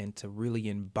moment and to really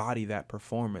embody that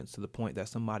performance to the point that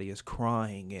somebody is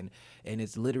crying and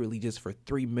it's literally just for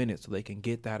 3 minutes so they can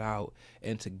get that out,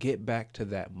 and to get back to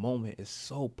that moment is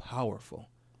so powerful.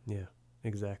 Yeah.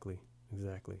 Exactly.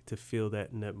 To feel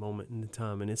that in that moment in the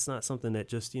time. And it's not something that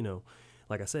just,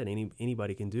 like I said,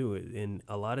 anybody can do it. And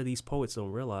a lot of these poets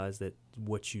don't realize that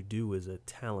what you do is a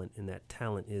talent, and that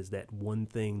talent is that one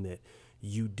thing that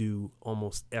you do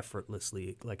almost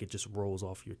effortlessly, like it just rolls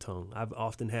off your tongue. I've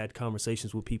often had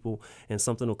conversations with people and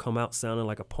something will come out sounding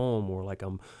like a poem or like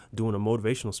I'm doing a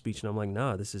motivational speech, and I'm like,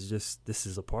 nah, this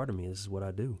is a part of me. This is what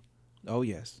I do. Oh,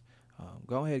 yes.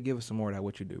 Go ahead and give us some more of that,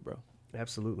 what you do, bro.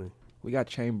 Absolutely. We got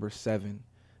Chamber 7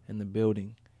 in the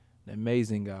building. An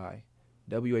amazing guy.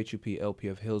 WHUP LP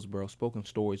of Hillsborough. Spoken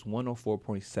Stories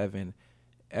 104.7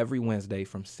 every Wednesday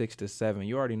from 6 to 7.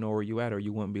 You already know where you at or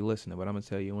you wouldn't be listening, but I'm going to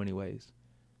tell you anyways.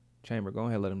 Chamber, go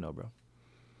ahead and let them know, bro.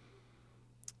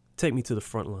 Take me to the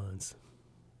front lines.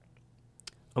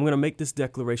 I'm going to make this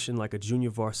declaration like a junior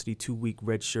varsity 2-week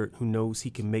red shirt who knows he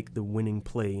can make the winning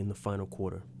play in the final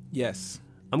quarter. Yes.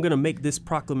 I'm going to make this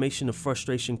proclamation of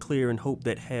frustration clear and hope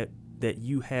that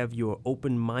you have your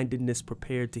open-mindedness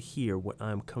prepared to hear where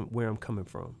I'm coming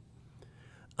from.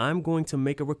 I'm going to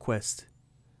make a request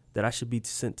that I should be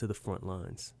sent to the front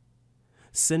lines.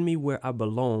 Send me where I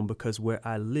belong, because where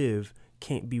I live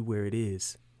can't be where it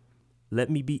is. Let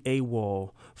me be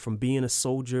AWOL from being a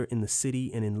soldier in the city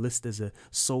and enlist as a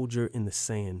soldier in the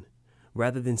sand.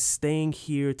 Rather than staying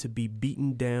here to be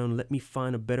beaten down, let me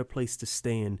find a better place to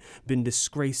stand. Been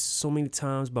disgraced so many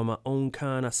times by my own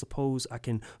kind, I suppose I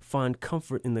can find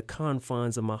comfort in the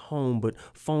confines of my home, but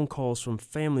phone calls from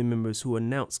family members who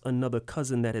announce another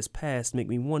cousin that has passed make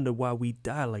me wonder why we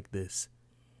die like this.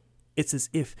 It's as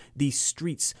if these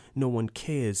streets no one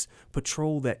cares.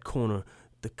 Patrol that corner,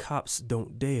 the cops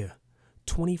don't dare.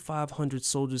 2,500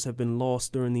 soldiers have been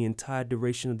lost during the entire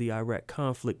duration of the Iraq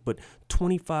conflict, but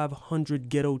 2,500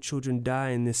 ghetto children die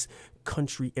in this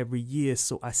country every year,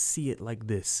 so I see it like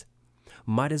this.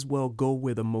 Might as well go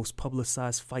where the most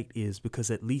publicized fight is,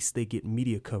 because at least they get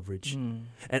media coverage.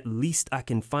 At least I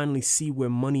can finally see where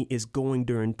money is going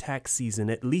during tax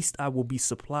season. At least I will be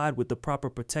supplied with the proper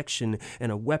protection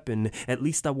and a weapon. At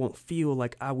least I won't feel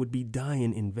like I would be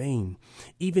dying in vain.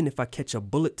 Even if I catch a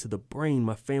bullet to the brain,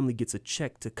 my family gets a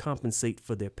check to compensate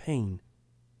for their pain.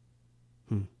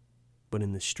 But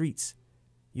in the streets,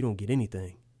 you don't get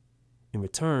anything. In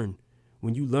return,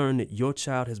 when you learn that your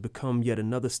child has become yet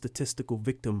another statistical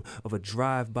victim of a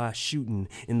drive-by shooting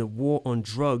in the war on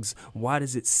drugs, why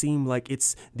does it seem like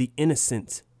it's the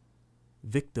innocent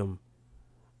victim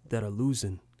that are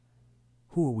losing?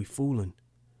 Who are we fooling?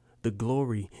 The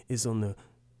glory is on the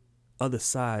other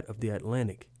side of the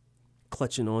Atlantic.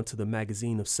 Clutching onto the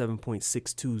magazine of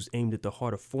 7.62s aimed at the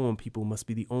heart of foreign people must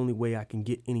be the only way I can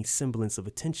get any semblance of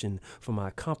attention for my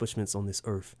accomplishments on this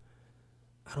earth.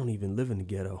 I don't even live in the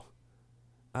ghetto.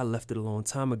 I left it a long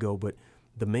time ago, but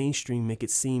the mainstream make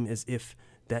it seem as if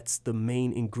that's the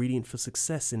main ingredient for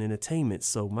success in entertainment,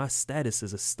 so my status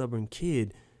as a stubborn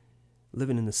kid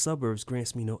living in the suburbs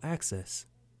grants me no access.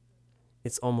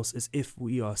 It's almost as if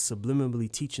we are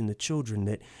subliminally teaching the children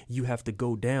that you have to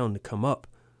go down to come up.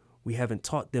 We haven't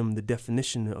taught them the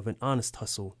definition of an honest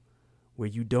hustle, where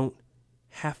you don't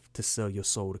have to sell your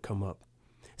soul to come up.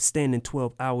 Standing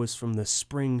 12 hours from the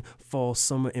spring, fall,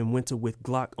 summer, and winter with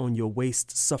Glock on your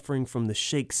waist, suffering from the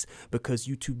shakes because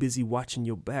you too busy watching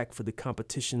your back for the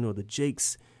competition or the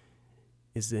jakes,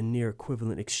 is the near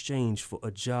equivalent exchange for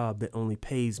a job that only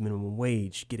pays minimum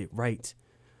wage. Get it right.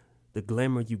 The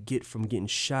glamour you get from getting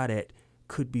shot at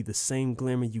could be the same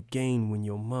glamour you gain when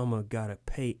your mama gotta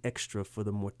pay extra for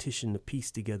the mortician to piece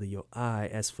together your eye.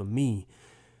 As for me,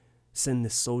 send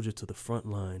this soldier to the front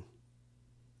line.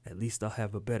 At least I'll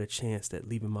have a better chance at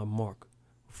leaving my mark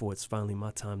before it's finally my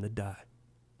time to die.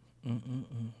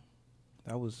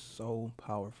 That was so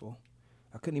powerful.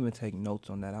 I couldn't even take notes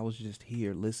on that. I was just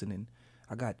here listening.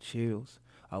 I got chills.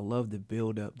 I love the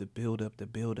build up, the build up, the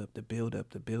build up, the build up,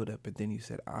 the build up. And then you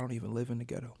said, I don't even live in the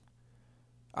ghetto.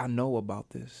 I know about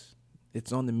this.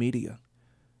 It's on the media.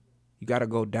 You got to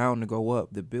go down to go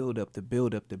up, the build up, the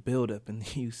build up, the build up.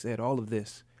 And you said all of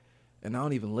this. And I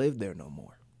don't even live there no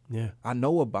more. Yeah. I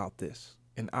know about this,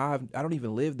 and I don't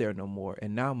even live there no more.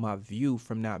 And now my view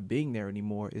from not being there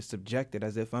anymore is subjected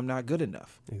as if I'm not good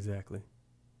enough. Exactly.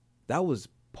 That was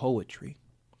poetry.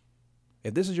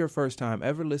 If this is your first time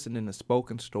ever listening to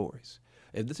spoken stories,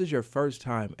 if this is your first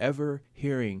time ever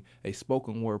hearing a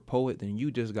spoken word poet, then you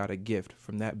just got a gift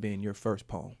from that being your first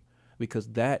poem, because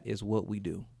that is what we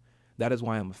do. That is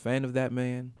why I'm a fan of that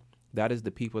man. That is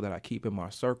the people that I keep in my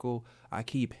circle. I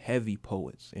keep heavy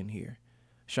poets in here.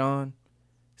 Sean,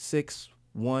 6'1",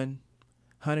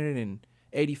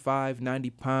 185, 90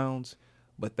 pounds,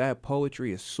 but that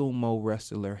poetry is sumo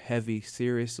wrestler heavy,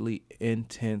 seriously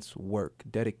intense work,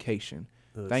 dedication.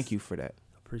 Thank you for that.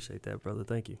 I appreciate that, brother.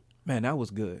 Thank you. Man, that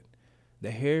was good.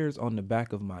 The hairs on the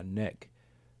back of my neck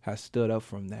has stood up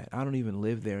from that. I don't even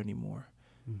live there anymore.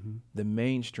 The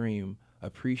mainstream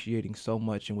appreciating so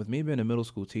much, and with me being a middle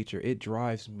school teacher, it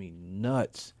drives me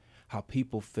nuts how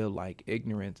people feel like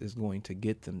ignorance is going to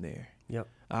get them there. Yep.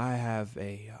 I have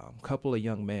a couple of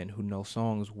young men who know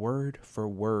songs word for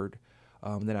word.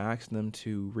 Then I ask them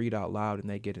to read out loud, and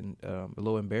they get a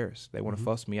little embarrassed. They want to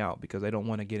fuss me out because they don't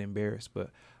want to get embarrassed. But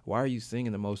why are you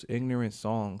singing the most ignorant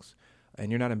songs, and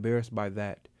you're not embarrassed by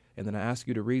that? And then I ask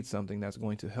you to read something that's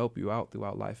going to help you out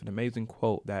throughout life, an amazing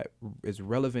quote that is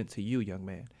relevant to you, young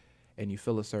man, and you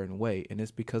feel a certain way, and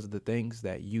it's because of the things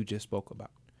that you just spoke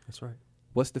about. That's right.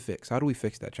 What's the fix? How do we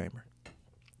fix that, Chamber?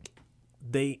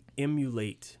 They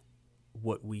emulate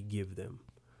what we give them.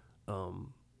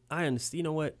 I understand, you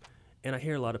know what? And I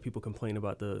hear a lot of people complain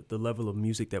about the level of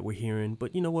music that we're hearing.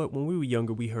 But you know what? When we were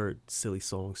younger, we heard silly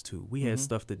songs too. We had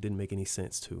stuff that didn't make any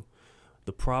sense too.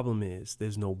 The problem is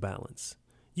there's no balance.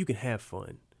 You can have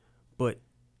fun, but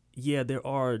yeah, there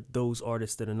are those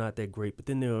artists that are not that great, but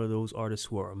then there are those artists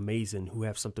who are amazing, who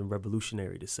have something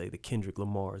revolutionary to say, the Kendrick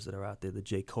Lamars that are out there, the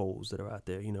J. Coles that are out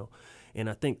there, you know. And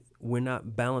I think we're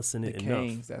not balancing it enough. The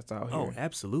Canes that's out here. Oh,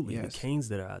 absolutely. Yes. The Canes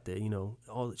that are out there, you know.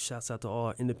 All shouts out to all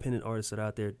our independent artists that are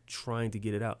out there trying to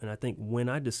get it out. And I think when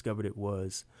I discovered it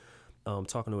was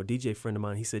talking to a DJ friend of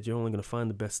mine. He said, you're only going to find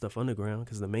the best stuff underground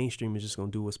because the mainstream is just going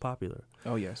to do what's popular.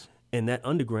 Oh, yes. And that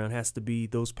underground has to be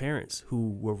those parents who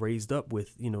were raised up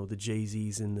with, the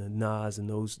Jay-Z's and the Nas and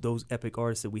those epic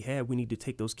artists that we had. We need to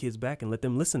take those kids back and let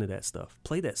them listen to that stuff,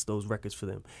 play those records for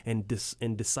them, and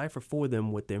decipher for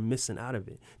them what they're missing out of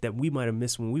it that we might have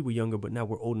missed when we were younger, but now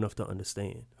we're old enough to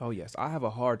understand. Oh, yes. I have a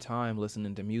hard time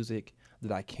listening to music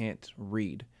that I can't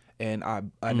read. And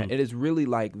it is really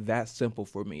like that simple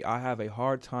for me. I have a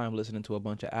hard time listening to a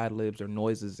bunch of ad-libs or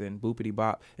noises and boopity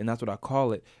bop, and that's what I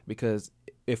call it, because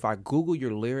if I Google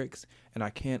your lyrics and I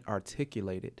can't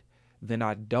articulate it, then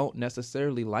I don't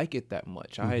necessarily like it that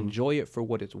much. I enjoy it for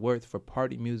what it's worth, for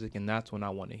party music, and that's when I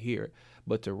want to hear it.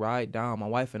 But to ride down, my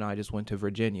wife and I just went to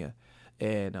Virginia,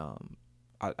 and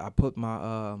I put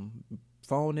my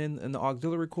phone in the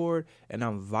auxiliary cord, and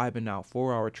I'm vibing out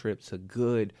 4-hour trip to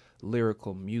good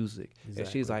lyrical music. Exactly.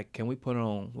 And she's like, can we put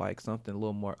on like something a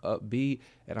little more upbeat?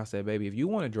 And I said, baby, if you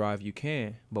want to drive, you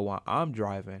can. But while I'm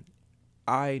driving,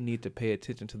 I need to pay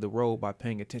attention to the road by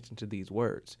paying attention to these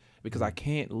words, because I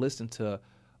can't listen to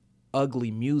ugly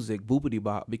music, boopity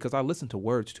bop, because I listen to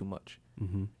words too much.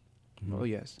 Oh,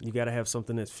 yes. You got to have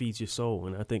something that feeds your soul.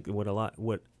 And I think what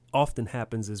often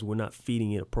happens is we're not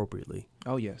feeding it appropriately.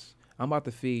 Oh, yes. I'm about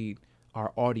to feed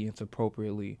our audience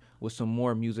appropriately with some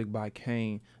more music by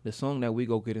Kane, the song that we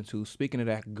go get into. Speaking of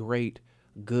that great,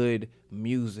 good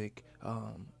music,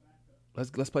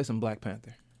 let's play some Black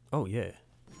Panther. Oh, yeah.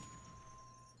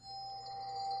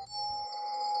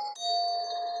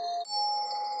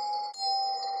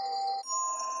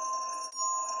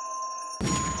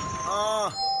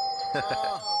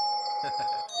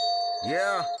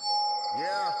 Yeah.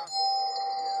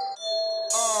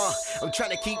 I'm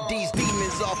trying to keep these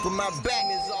demons off of my back,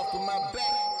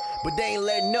 but they ain't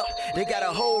letting up. They got a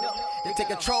hold up. They take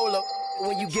control up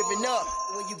when you giving up.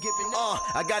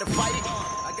 I gotta fight it.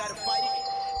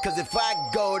 Cause if I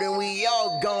go, then we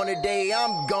all gone today.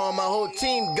 I'm gone, my whole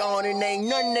team gone, and ain't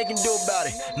nothing they can do about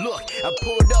it. Look, I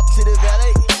pulled up to the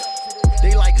valet.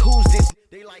 They like, who's this?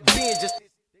 They like being just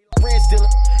friend still.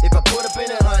 If I put up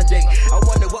in a Hyundai, I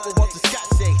wonder what would Walter Scott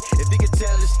say if he could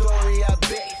tell the story. I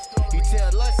bet he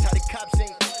tell us how the cops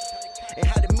ain't and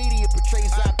how the media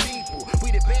portrays our people. We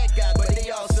the bad guys, but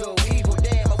they all so evil.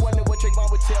 Damn, I wonder what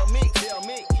Trayvon would tell me.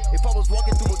 If I was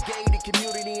walking through a gated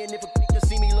community and if a could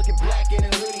see me looking black in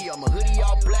a hoodie, I'm a hoodie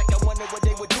all black. I wonder what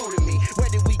they would do to me. Where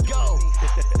did we go?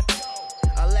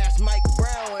 I last Mike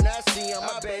Brown when I see him.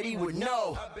 I bet he would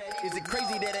know. Is it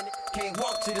crazy that a can't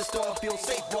walk to the store and feel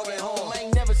safe walking home? I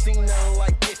ain't never seen nothing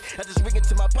like this. I just ring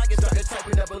into my pocket, started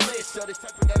typing up a list. So this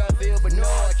typing that I feel, but no,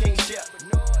 I can't share.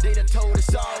 They done told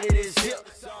us all that it's hip,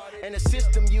 and the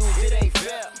system used it ain't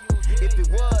fair. If it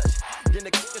was, then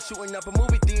the shooting up a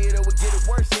movie theater would get it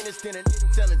worse instead of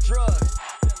selling drugs.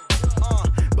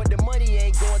 But the money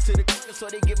ain't going to the so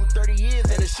they give him 30 years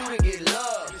and the shooter get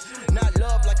love. Not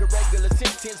love like a regular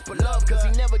sentence, but love cause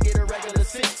he never get a regular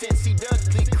sentence. He does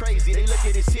bleed crazy, they look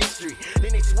at his history.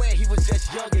 Then they swear he was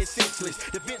just young and senseless.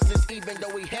 Defenseless even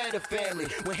though he had a family.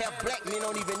 When half black men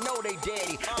don't even know they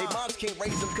daddy. They moms can't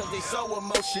raise them cause they so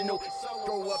emotional.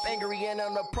 Grow up angry and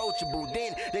unapproachable.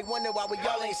 Then they wonder why we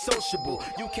all ain't sociable.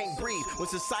 You can't breathe when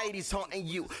society's haunting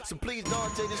you. So please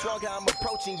don't take this wrong how I'm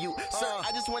approaching you. Sir,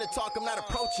 I just want to talk, I'm not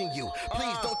approaching you.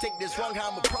 Please don't take this wrong how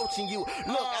I'm approaching you.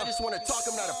 Look, I just want to talk,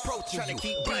 I'm not approaching you. Trying to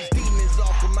keep these demons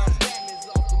off of my back,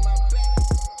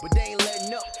 but they ain't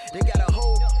letting up. They got a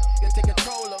hold up, they take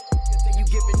control up. Then you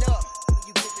giving up.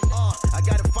 I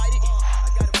gotta fight it.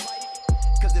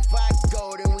 Cause if I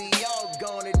go, then we all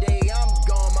gone today. I'm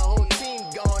gone, my whole team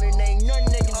gone, and ain't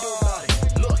nothing they can do about it.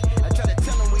 Look, I try to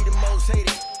tell them we the most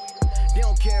hated. They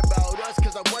don't care about us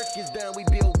cause our work is done. We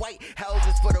build white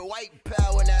houses for the white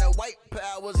power. Now the white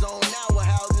power's on our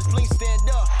houses. Please stand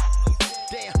up.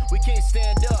 Damn, we can't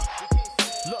stand up.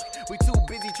 Look, we too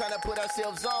busy trying to put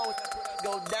ourselves on.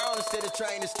 Go down instead of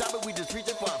trying to stop it. We just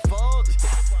reaching for our phones.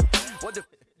 What the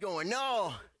going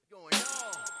on?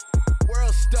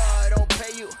 World star don't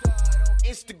pay you.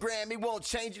 Instagram, it won't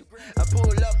change you. I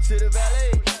pull up to the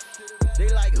valet. They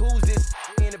like, who's this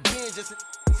in the bin? Just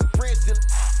some friends still.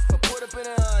 I put up in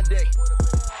a Hyundai.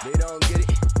 They don't get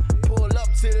it. Pull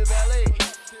up to the valet.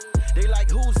 They like,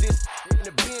 who's this in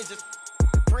the bin? Just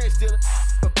friends still.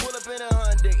 I pull up in a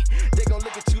Hyundai. They gon'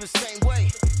 look at you the same way.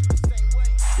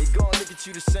 They gon' look at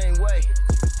you the same way.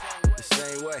 The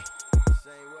same way.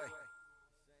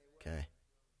 Okay.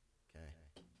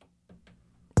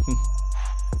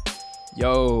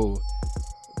 Yo,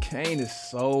 Kane is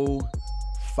so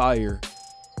fire.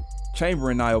 Chamber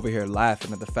and I over here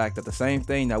laughing at the fact that the same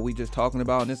thing that we just talking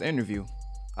about in this interview,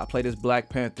 I played this Black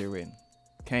Panther in.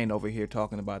 Kane over here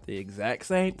talking about the exact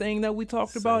same thing that we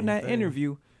talked about in that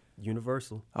interview.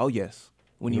 Universal. Oh, yes.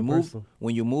 When You're you move, personal.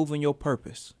 when you move in your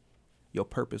purpose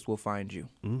will find you.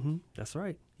 Mm-hmm. That's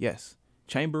right. Yes.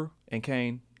 Chamber and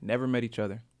Kane never met each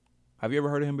other. Have you ever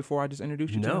heard of him before I just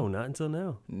introduced you to him? No, not until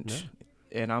now. No.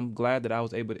 And I'm glad that I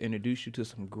was able to introduce you to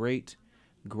some great,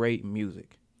 great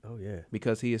music Oh, yeah.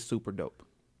 because he is super dope.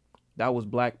 That was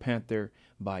Black Panther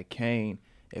by Kane.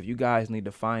 If you guys need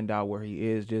to find out where he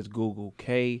is, just Google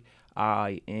Kine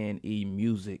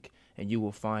music, and you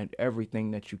will find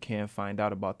everything that you can find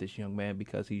out about this young man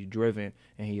because he's driven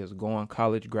and he is going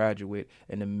college graduate,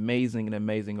 an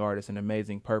amazing artist, an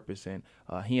amazing purpose. And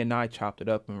he and I chopped it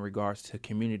up in regards to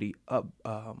community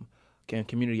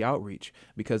outreach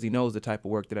because he knows the type of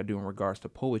work that I do in regards to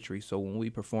poetry. So when we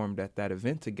performed at that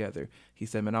event together, he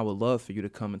said, man, I would love for you to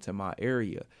come into my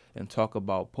area and talk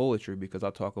about poetry because I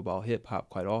talk about hip hop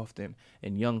quite often,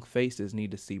 and young faces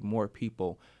need to see more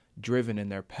people driven in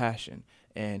their passion.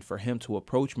 And for him to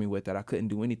approach me with that, I couldn't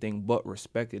do anything but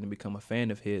respect it and become a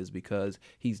fan of his because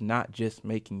he's not just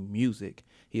making music.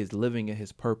 He is living in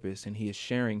his purpose and he is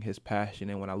sharing his passion.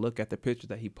 And when I look at the pictures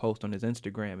that he posts on his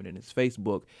Instagram and in his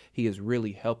Facebook, he is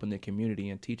really helping the community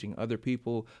and teaching other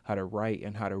people how to write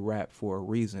and how to rap for a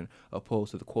reason,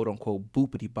 opposed to the quote unquote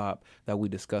boopity bop that we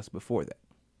discussed before that.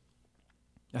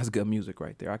 That's good music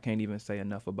right there. I can't even say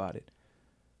enough about it.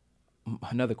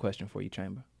 Another question for you,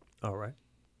 Chamber. All right.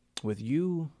 With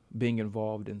you being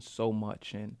involved in so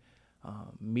much and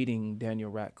meeting Daniel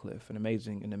Radcliffe, an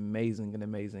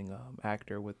amazing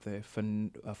actor with a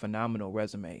phenomenal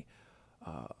resume,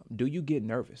 do you get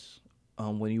nervous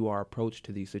when you are approached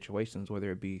to these situations,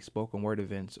 whether it be spoken word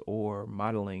events or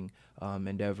modeling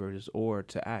endeavors or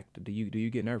to act? Do you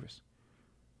get nervous?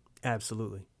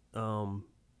 Absolutely.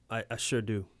 I sure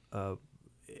do.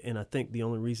 And I think the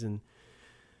only reason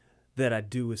that I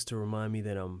do is to remind me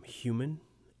that I'm human.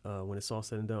 When it's all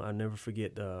said and done, I'll never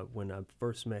forget when I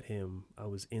first met him. I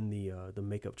was in the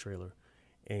makeup trailer,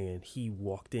 and he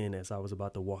walked in as I was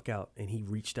about to walk out, and he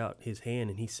reached out his hand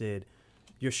and he said,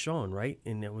 "You're Sean, right?"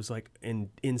 And it was like, and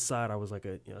inside I was like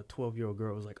a 12-year-old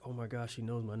girl. I was like, "Oh my gosh, he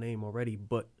knows my name already."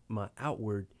 But my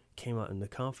outward came out in the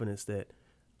confidence that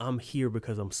I'm here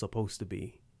because I'm supposed to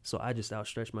be. So I just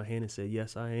outstretched my hand and said,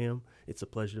 "Yes, I am. It's a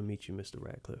pleasure to meet you, Mr.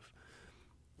 Radcliffe."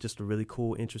 Just a really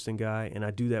cool, interesting guy, and I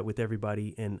do that with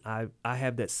everybody. And I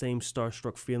have that same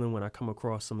starstruck feeling when I come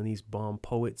across some of these bomb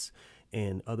poets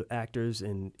and other actors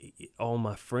and all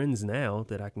my friends now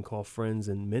that I can call friends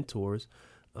and mentors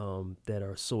that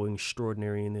are so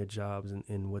extraordinary in their jobs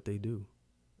and what they do.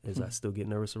 I still get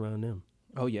nervous around them.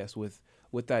 Oh yes, with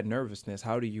that nervousness,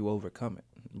 how do you overcome it?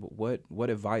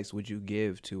 What advice would you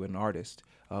give to an artist,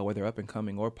 whether up and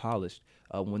coming or polished,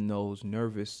 when those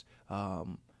nervous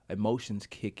emotions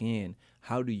kick in?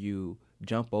 How do you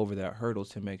jump over that hurdle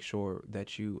to make sure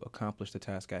that you accomplish the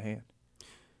task at hand?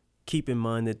 Keep in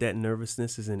mind that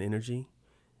nervousness is an energy,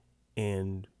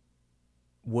 and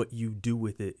what you do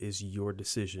with it is your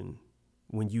decision.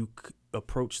 When you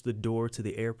approach the door to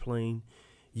the airplane,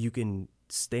 you can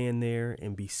stand there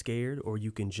and be scared, or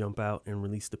you can jump out and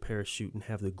release the parachute and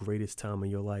have the greatest time of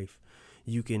your life.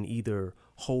 You can either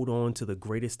hold on to the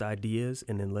greatest ideas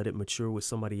and then let it mature with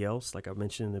somebody else, like I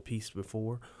mentioned in the piece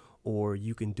before, or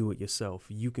you can do it yourself.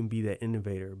 You can be that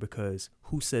innovator, because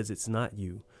who says it's not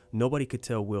you? Nobody could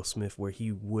tell Will Smith where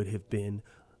he would have been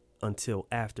until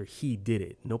after he did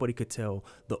it. Nobody could tell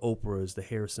the Oprahs, the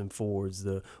Harrison Fords,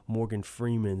 the Morgan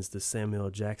Freemans, the Samuel L.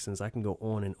 Jacksons. I can go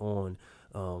on and on.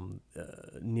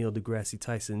 Neil deGrasse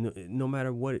Tyson. No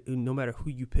matter who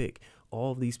you pick,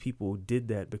 all of these people did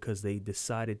that because they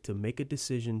decided to make a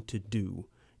decision to do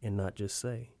and not just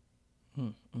say.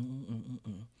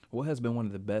 What has been one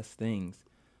of the best things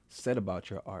said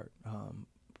about your art?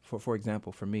 For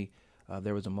example, for me,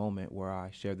 there was a moment where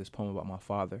I shared this poem about my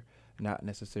father, not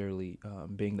necessarily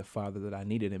being the father that I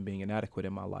needed and being inadequate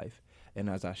in my life. And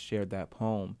as I shared that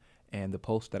poem and the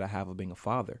post that I have of being a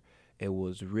father, it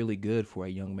was really good for a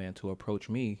young man to approach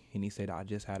me, and he said, "I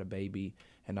just had a baby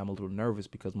and I'm a little nervous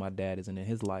because my dad isn't in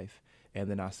his life. And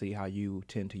then I see how you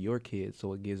tend to your kids,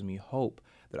 so it gives me hope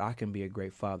that I can be a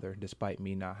great father despite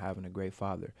me not having a great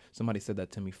father." Somebody said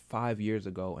that to me 5 years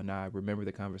ago, and I remember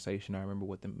the conversation. I remember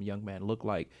what the young man looked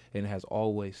like, and it has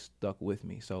always stuck with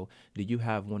me. So do you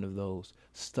have one of those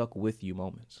stuck with you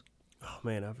moments? Oh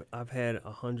man, I've had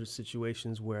 100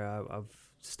 situations where I've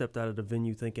stepped out of the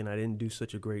venue thinking I didn't do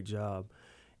such a great job,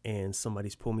 and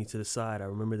somebody's pulled me to the side. I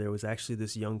remember there was actually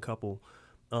this young couple.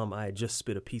 I had just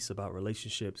spit a piece about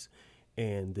relationships,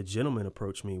 and the gentleman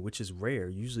approached me, which is rare.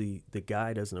 Usually the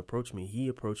guy doesn't approach me. He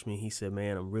approached me. He said,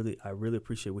 "Man, I really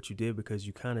appreciate what you did, because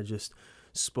you kind of just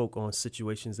spoke on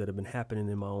situations that have been happening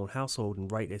in my own household."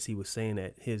 And right as he was saying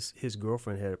that, his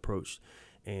girlfriend had approached,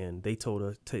 and they told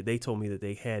me that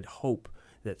they had hope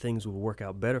that things would work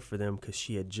out better for them because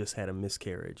she had just had a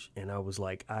miscarriage. And I was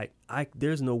like,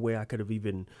 there's no way I could have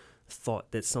even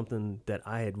thought that something that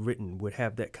I had written would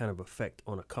have that kind of effect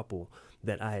on a couple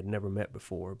that I had never met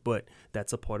before. But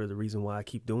that's a part of the reason why I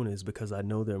keep doing it, is because I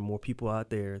know there are more people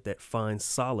out there that find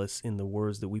solace in the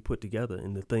words that we put together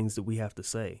and the things that we have to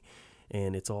say.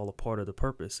 And it's all a part of the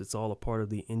purpose. It's all a part of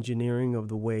the engineering of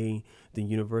the way the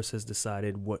universe has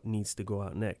decided what needs to go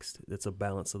out next. It's a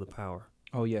balance of the power.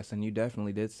 Oh, yes, and you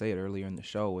definitely did say it earlier in the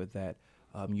show, with that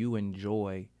you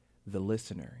enjoy the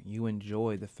listener. You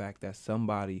enjoy the fact that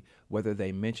somebody, whether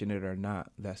they mention it or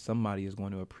not, that somebody is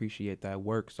going to appreciate that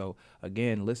work. So,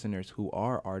 again, listeners who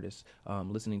are artists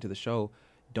listening to the show,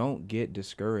 don't get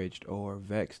discouraged or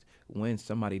vexed when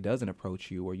somebody doesn't approach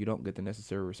you or you don't get the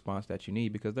necessary response that you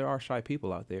need, because there are shy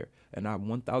people out there. And I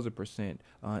 1000%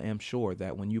 am sure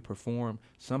that when you perform,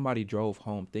 somebody drove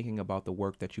home thinking about the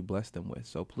work that you blessed them with.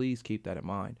 So please keep that in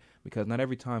mind, because not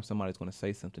every time somebody's going to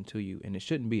say something to you, and it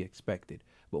shouldn't be expected.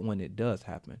 But when it does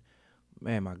happen,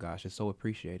 man, my gosh, it's so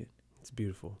appreciated. It's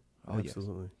beautiful. Oh,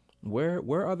 absolutely. Yes.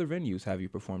 Where other venues have you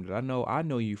performed at? I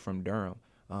know you from Durham.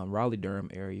 Raleigh, Durham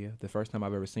area. The first time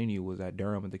I've ever seen you was at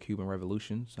Durham at the Cuban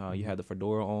Revolutions. You had the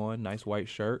fedora on, nice white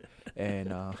shirt,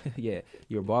 and yeah,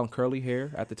 you were bald and curly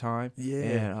hair at the time.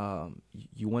 Yeah. And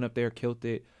you went up there, killed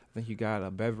it. I think you got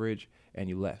a beverage, and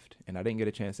you left. And I didn't get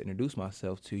a chance to introduce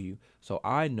myself to you. So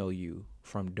I know you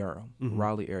from Durham,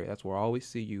 Raleigh area. That's where I always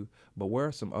see you. But where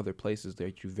are some other places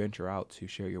that you venture out to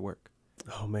share your work?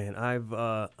 Oh man,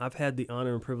 I've had the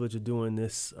honor and privilege of doing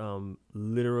this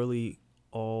literally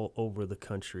all over the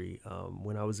country.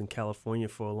 When I was in California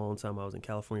for a long time, I was in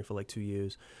California for like 2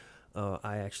 years.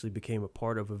 I actually became a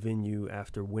part of a venue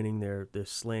after winning their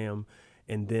slam,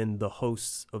 and then the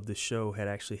hosts of the show had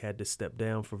actually had to step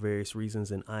down for various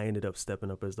reasons, and I ended up stepping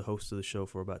up as the host of the show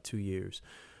for about 2 years.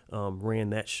 Ran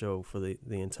that show for the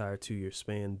entire 2-year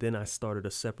span. Then I started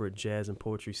a separate jazz and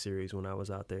poetry series when I was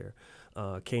out there.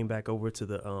 Came back over to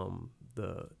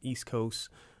the East Coast,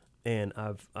 and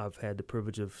I've had the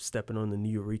privilege of stepping on the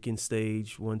Nuyorican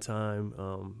stage one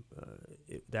time.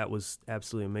 That was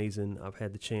absolutely amazing. I've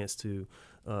had the chance to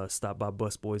stop by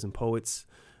Busboys and Poets.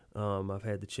 I've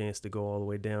had the chance to go all the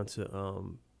way down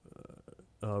to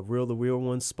the Real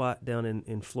One spot down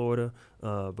in Florida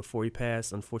before he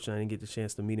passed. Unfortunately, I didn't get the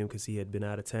chance to meet him because he had been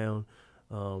out of town.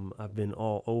 I've been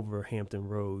all over Hampton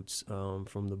Roads,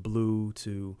 from the Blue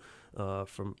to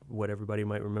from what everybody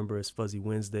might remember as Fuzzy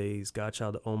Wednesdays.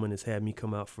 Godchild the Omen has had me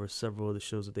come out for several of the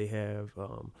shows that they have.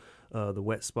 The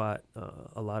Wet Spot,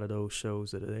 a lot of those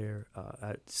shows that are there.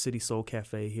 At City Soul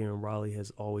Cafe here in Raleigh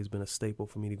has always been a staple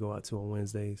for me to go out to on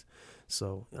Wednesdays.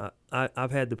 So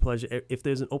I've had the pleasure. If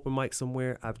there's an open mic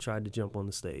somewhere, I've tried to jump on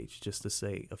the stage just to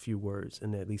say a few words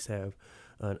and at least have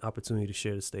an opportunity to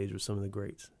share the stage with some of the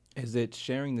greats. Is it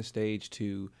sharing the stage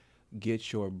to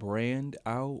get your brand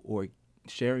out, or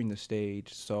sharing the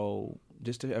stage so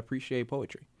just to appreciate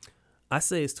poetry? I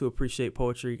say it's to appreciate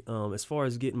poetry. As far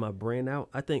as getting my brand out,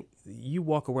 I think you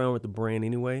walk around with the brand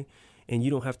anyway, and you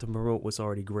don't have to promote what's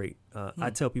already great. I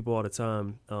tell people all the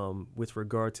time, with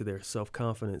regard to their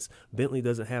self-confidence, Bentley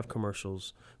doesn't have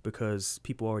commercials because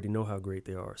people already know how great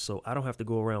they are. So I don't have to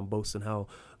go around boasting how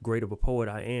great of a poet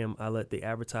I am. I let the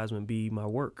advertisement be my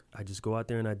work. I just go out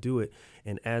there and I do it.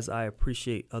 And as I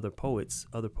appreciate other poets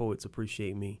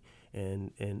appreciate me,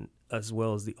 and as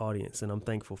well as the audience. And I'm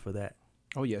thankful for that.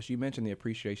 Oh, yes. You mentioned the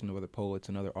appreciation of other poets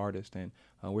and other artists, and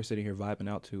we're sitting here vibing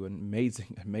out to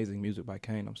amazing music by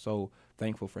Kane. I'm so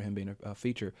thankful for him being a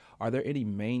feature. Are there any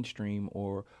mainstream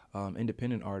or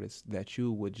independent artists that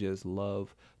you would just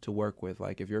love to work with?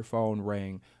 Like if your phone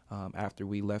rang after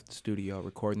we left the studio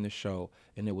recording the show,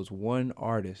 and it was one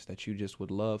artist that you just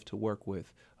would love to work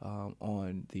with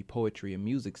on the poetry and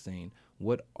music scene,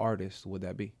 what artist would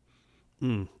that be?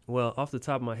 Well, off the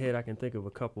top of my head, I can think of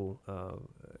a couple.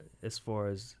 As far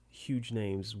as huge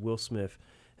names, Will Smith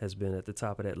has been at the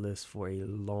top of that list for a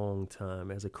long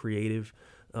time as a creative,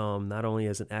 not only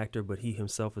as an actor, but he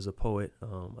himself as a poet.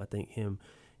 I think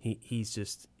he's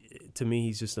just, to me,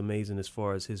 he's just amazing as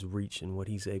far as his reach and what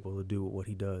he's able to do with what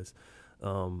he does.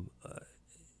 To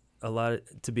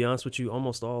be honest with you,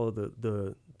 almost all of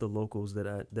the locals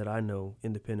that I know,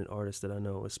 independent artists that I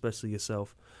know, especially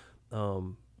yourself,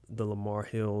 the Lamar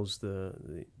Hills, the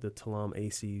Talam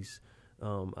Acies.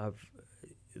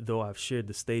 Though I've shared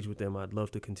the stage with them, I'd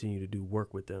love to continue to do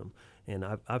work with them. And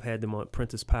I've had them on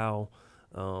Prentice Powell,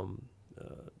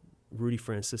 Rudy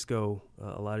Francisco,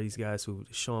 a lot of these guys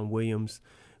Sean Williams,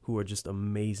 who are just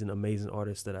amazing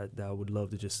artists that I would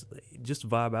love to just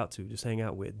vibe out to, just hang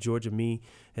out with. Georgia Me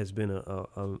has been a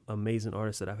amazing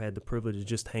artist that I've had the privilege of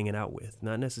just hanging out with.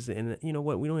 Not necessarily, and you know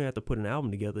what, we don't even have to put an album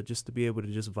together, just to be able to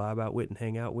just vibe out with and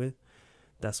hang out with.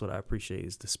 That's what I appreciate,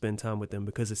 is to spend time with them,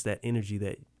 because it's that energy,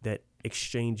 that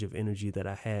exchange of energy that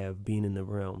I have being in the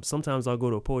realm. Sometimes I'll go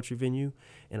to a poetry venue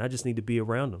and I just need to be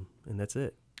around them, and that's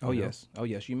it. Oh, yes.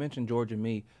 You mentioned Georgia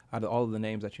Me. Out of all of the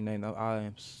names that you named, I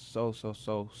am so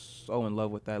in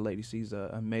love with that lady. She's an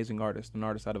amazing artist, an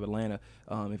artist out of Atlanta.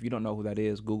 If you don't know who that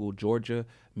is, Google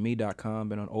GeorgiaMe.com.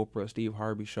 Been on Oprah, Steve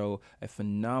Harvey show. A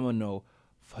phenomenal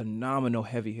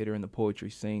heavy hitter in the poetry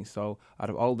scene. So out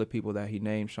of all the people that he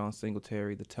named, Sean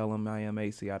Singletary, the Tell 'em I Am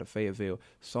AC out of Fayetteville,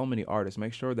 so many artists.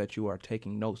 Make sure that you are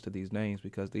taking notes to these names,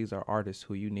 because these are artists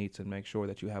who you need to make sure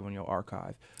that you have on your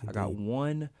archive. Indeed. I got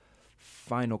one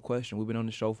final question. We've been on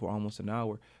the show for almost an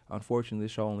hour. Unfortunately, the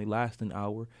show only lasts an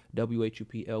hour.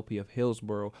 WHUP LP of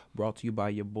Hillsboro, brought to you by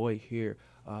your boy here,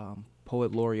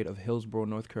 Poet Laureate of Hillsboro,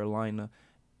 North Carolina,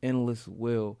 Endless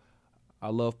Will. I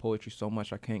love poetry so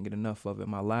much I can't get enough of it.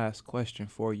 My last question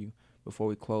for you before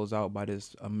we close out by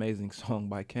this amazing song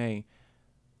by Kane.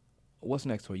 What's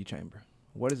next for you, Chamber?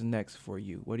 What is next for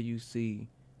you? What do you see?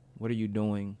 What are you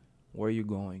doing? Where are you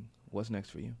going? What's next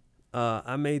for you?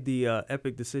 I made the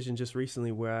epic decision just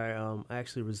recently where I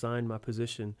actually resigned my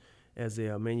position as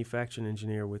a manufacturing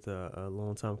engineer with a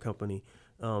long-time company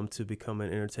to become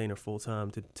an entertainer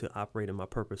full-time, to operate in my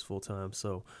purpose full-time.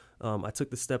 So I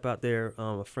took the step out there.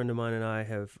 A friend of mine and I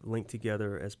have linked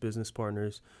together as business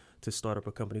partners to start up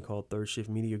a company called Third Shift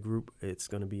Media Group. It's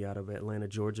going to be out of Atlanta,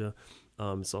 Georgia.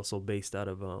 It's also based out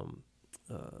of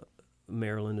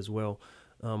Maryland as well.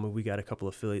 We got a couple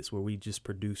of affiliates where we just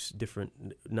produce different,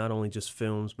 not only just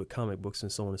films, but comic books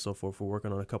and so on and so forth. We're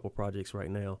working on a couple projects right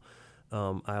now.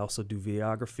 I also do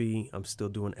videography. I'm still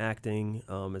doing acting.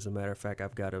 As a matter of fact,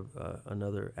 I've got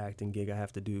another acting gig I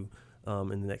have to do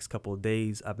in the next couple of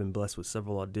days. I've been blessed with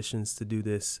several auditions to do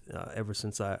this ever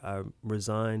since I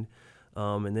resigned.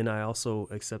 And then I also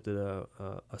accepted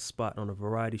a spot on a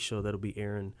variety show that'll be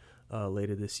airing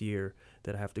later this year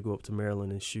that I have to go up to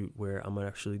Maryland and shoot, where I'm going to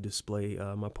actually display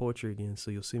my poetry again. So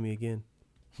you'll see me again.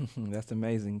 That's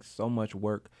amazing. So much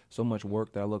work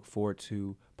that I look forward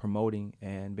to promoting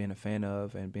and being a fan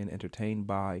of and being entertained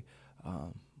by.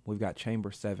 We've got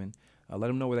Chamber 7. Let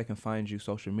them know where they can find you,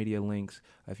 social media links,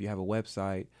 if you have a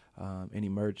website, any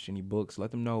merch, any books.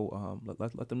 Let them know.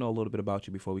 Let them know a little bit about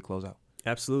you before we close out.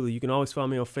 Absolutely. You can always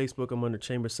find me on Facebook. I'm under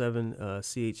Chamber 7,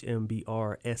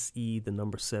 CHMBRSE, the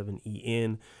number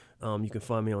 7EN. You can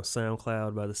find me on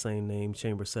SoundCloud by the same name,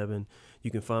 Chamber 7. You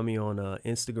can find me on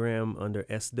Instagram under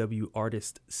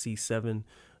SWArtistC7.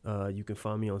 You can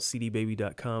find me on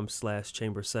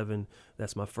cdbaby.com/chamber7.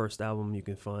 That's my first album. You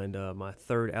can find my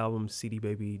third album,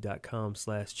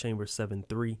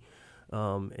 cdbaby.com/chamber73.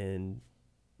 And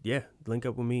yeah, link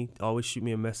up with me. Always shoot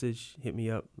me a message, hit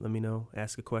me up, let me know,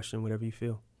 ask a question, whatever you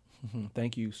feel.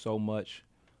 Thank you so much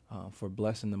for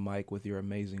blessing the mic with your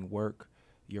amazing work.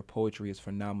 Your poetry is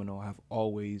phenomenal. I've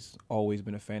always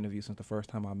been a fan of you since the first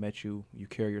time I met you. You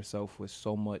carry yourself with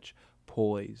so much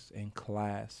poise and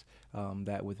class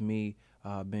that with me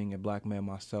being a black man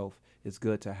myself, it's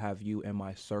good to have you in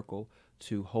my circle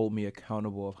to hold me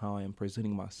accountable of how I am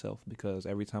presenting myself, because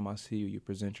every time I see you, you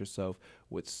present yourself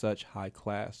with such high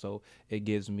class. So it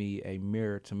gives me a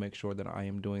mirror to make sure that I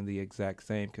am doing the exact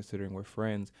same, considering we're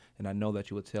friends. And I know that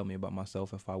you would tell me about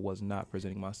myself if I was not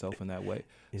presenting myself in that way.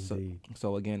 Indeed.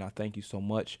 So again, I thank you so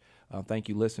much. Thank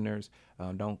you, listeners.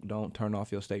 Don't turn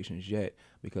off your stations yet,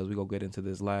 because we're going to get into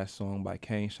this last song by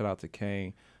Kane. Shout out to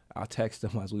Kane. I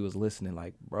texted him as we was listening,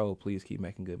 like, bro, please keep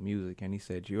making good music. And he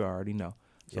said, you already know.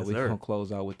 So yes, we're going to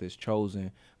close out with this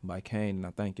Chosen by Kane, and I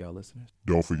thank y'all listeners.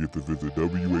 Don't forget to visit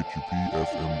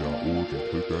WHUPFM.org and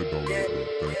click that donate button.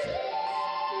 Thank you.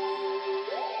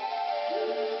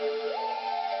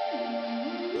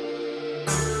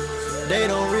 They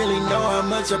don't really know how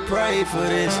much I prayed for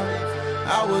this.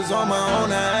 I was on my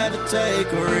own, I had to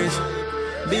take a risk.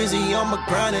 Busy on my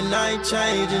grind and I ain't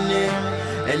changing it.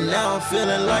 And now I'm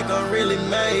feeling like I'm really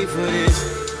made for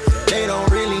this. They don't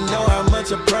really know how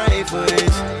much I prayed for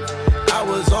this. I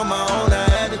was on my own, I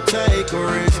had to take a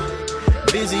risk.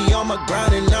 Busy on my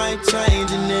grind and I ain't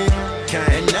changing it.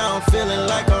 And now I'm feeling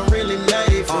like I'm really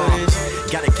made for this.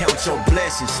 Gotta count your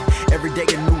blessings, every day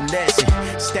a new lesson.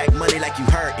 Stack money like you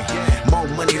hurting, more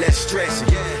money, less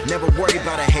stressing. Never worry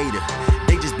about a hater,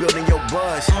 they just building your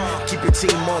buzz. Keep your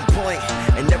team on point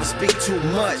and never speak too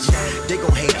much. They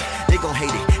gon' hate it,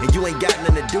 and you ain't got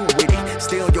nothing to do with it.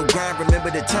 Stay on your grind, remember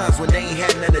the times when they ain't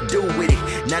had nothing to do with it.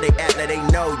 Now they act like they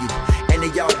know you, and None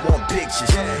of y'all want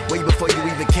pictures. Way before you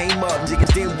even came up,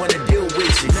 niggas didn't wanna deal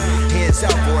with you. Hands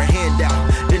out for a handout,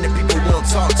 then the people won't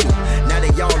talk to. Now they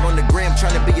y'all on the gram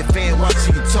trying to be a fan, watch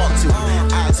who you talk to.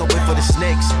 Eyes open for the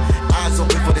snakes, eyes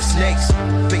open for the snakes.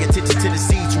 Pay attention to the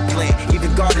seeds you plant, even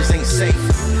gardens ain't safe.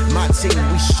 My team,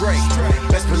 we straight,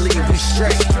 best believe we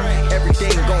straight.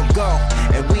 Everything gon' go,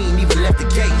 and we ain't even left the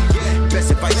gate. Best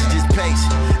advice is just pace,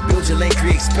 build your lane,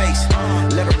 create space.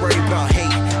 Let her worry about hate,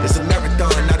 it's a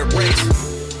marathon, not a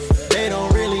race. They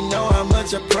don't really know how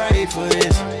much I prayed for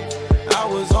this. I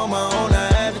was on my own, I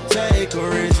had to take a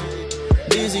risk.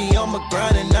 Busy on my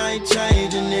grind and I ain't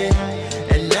changing it.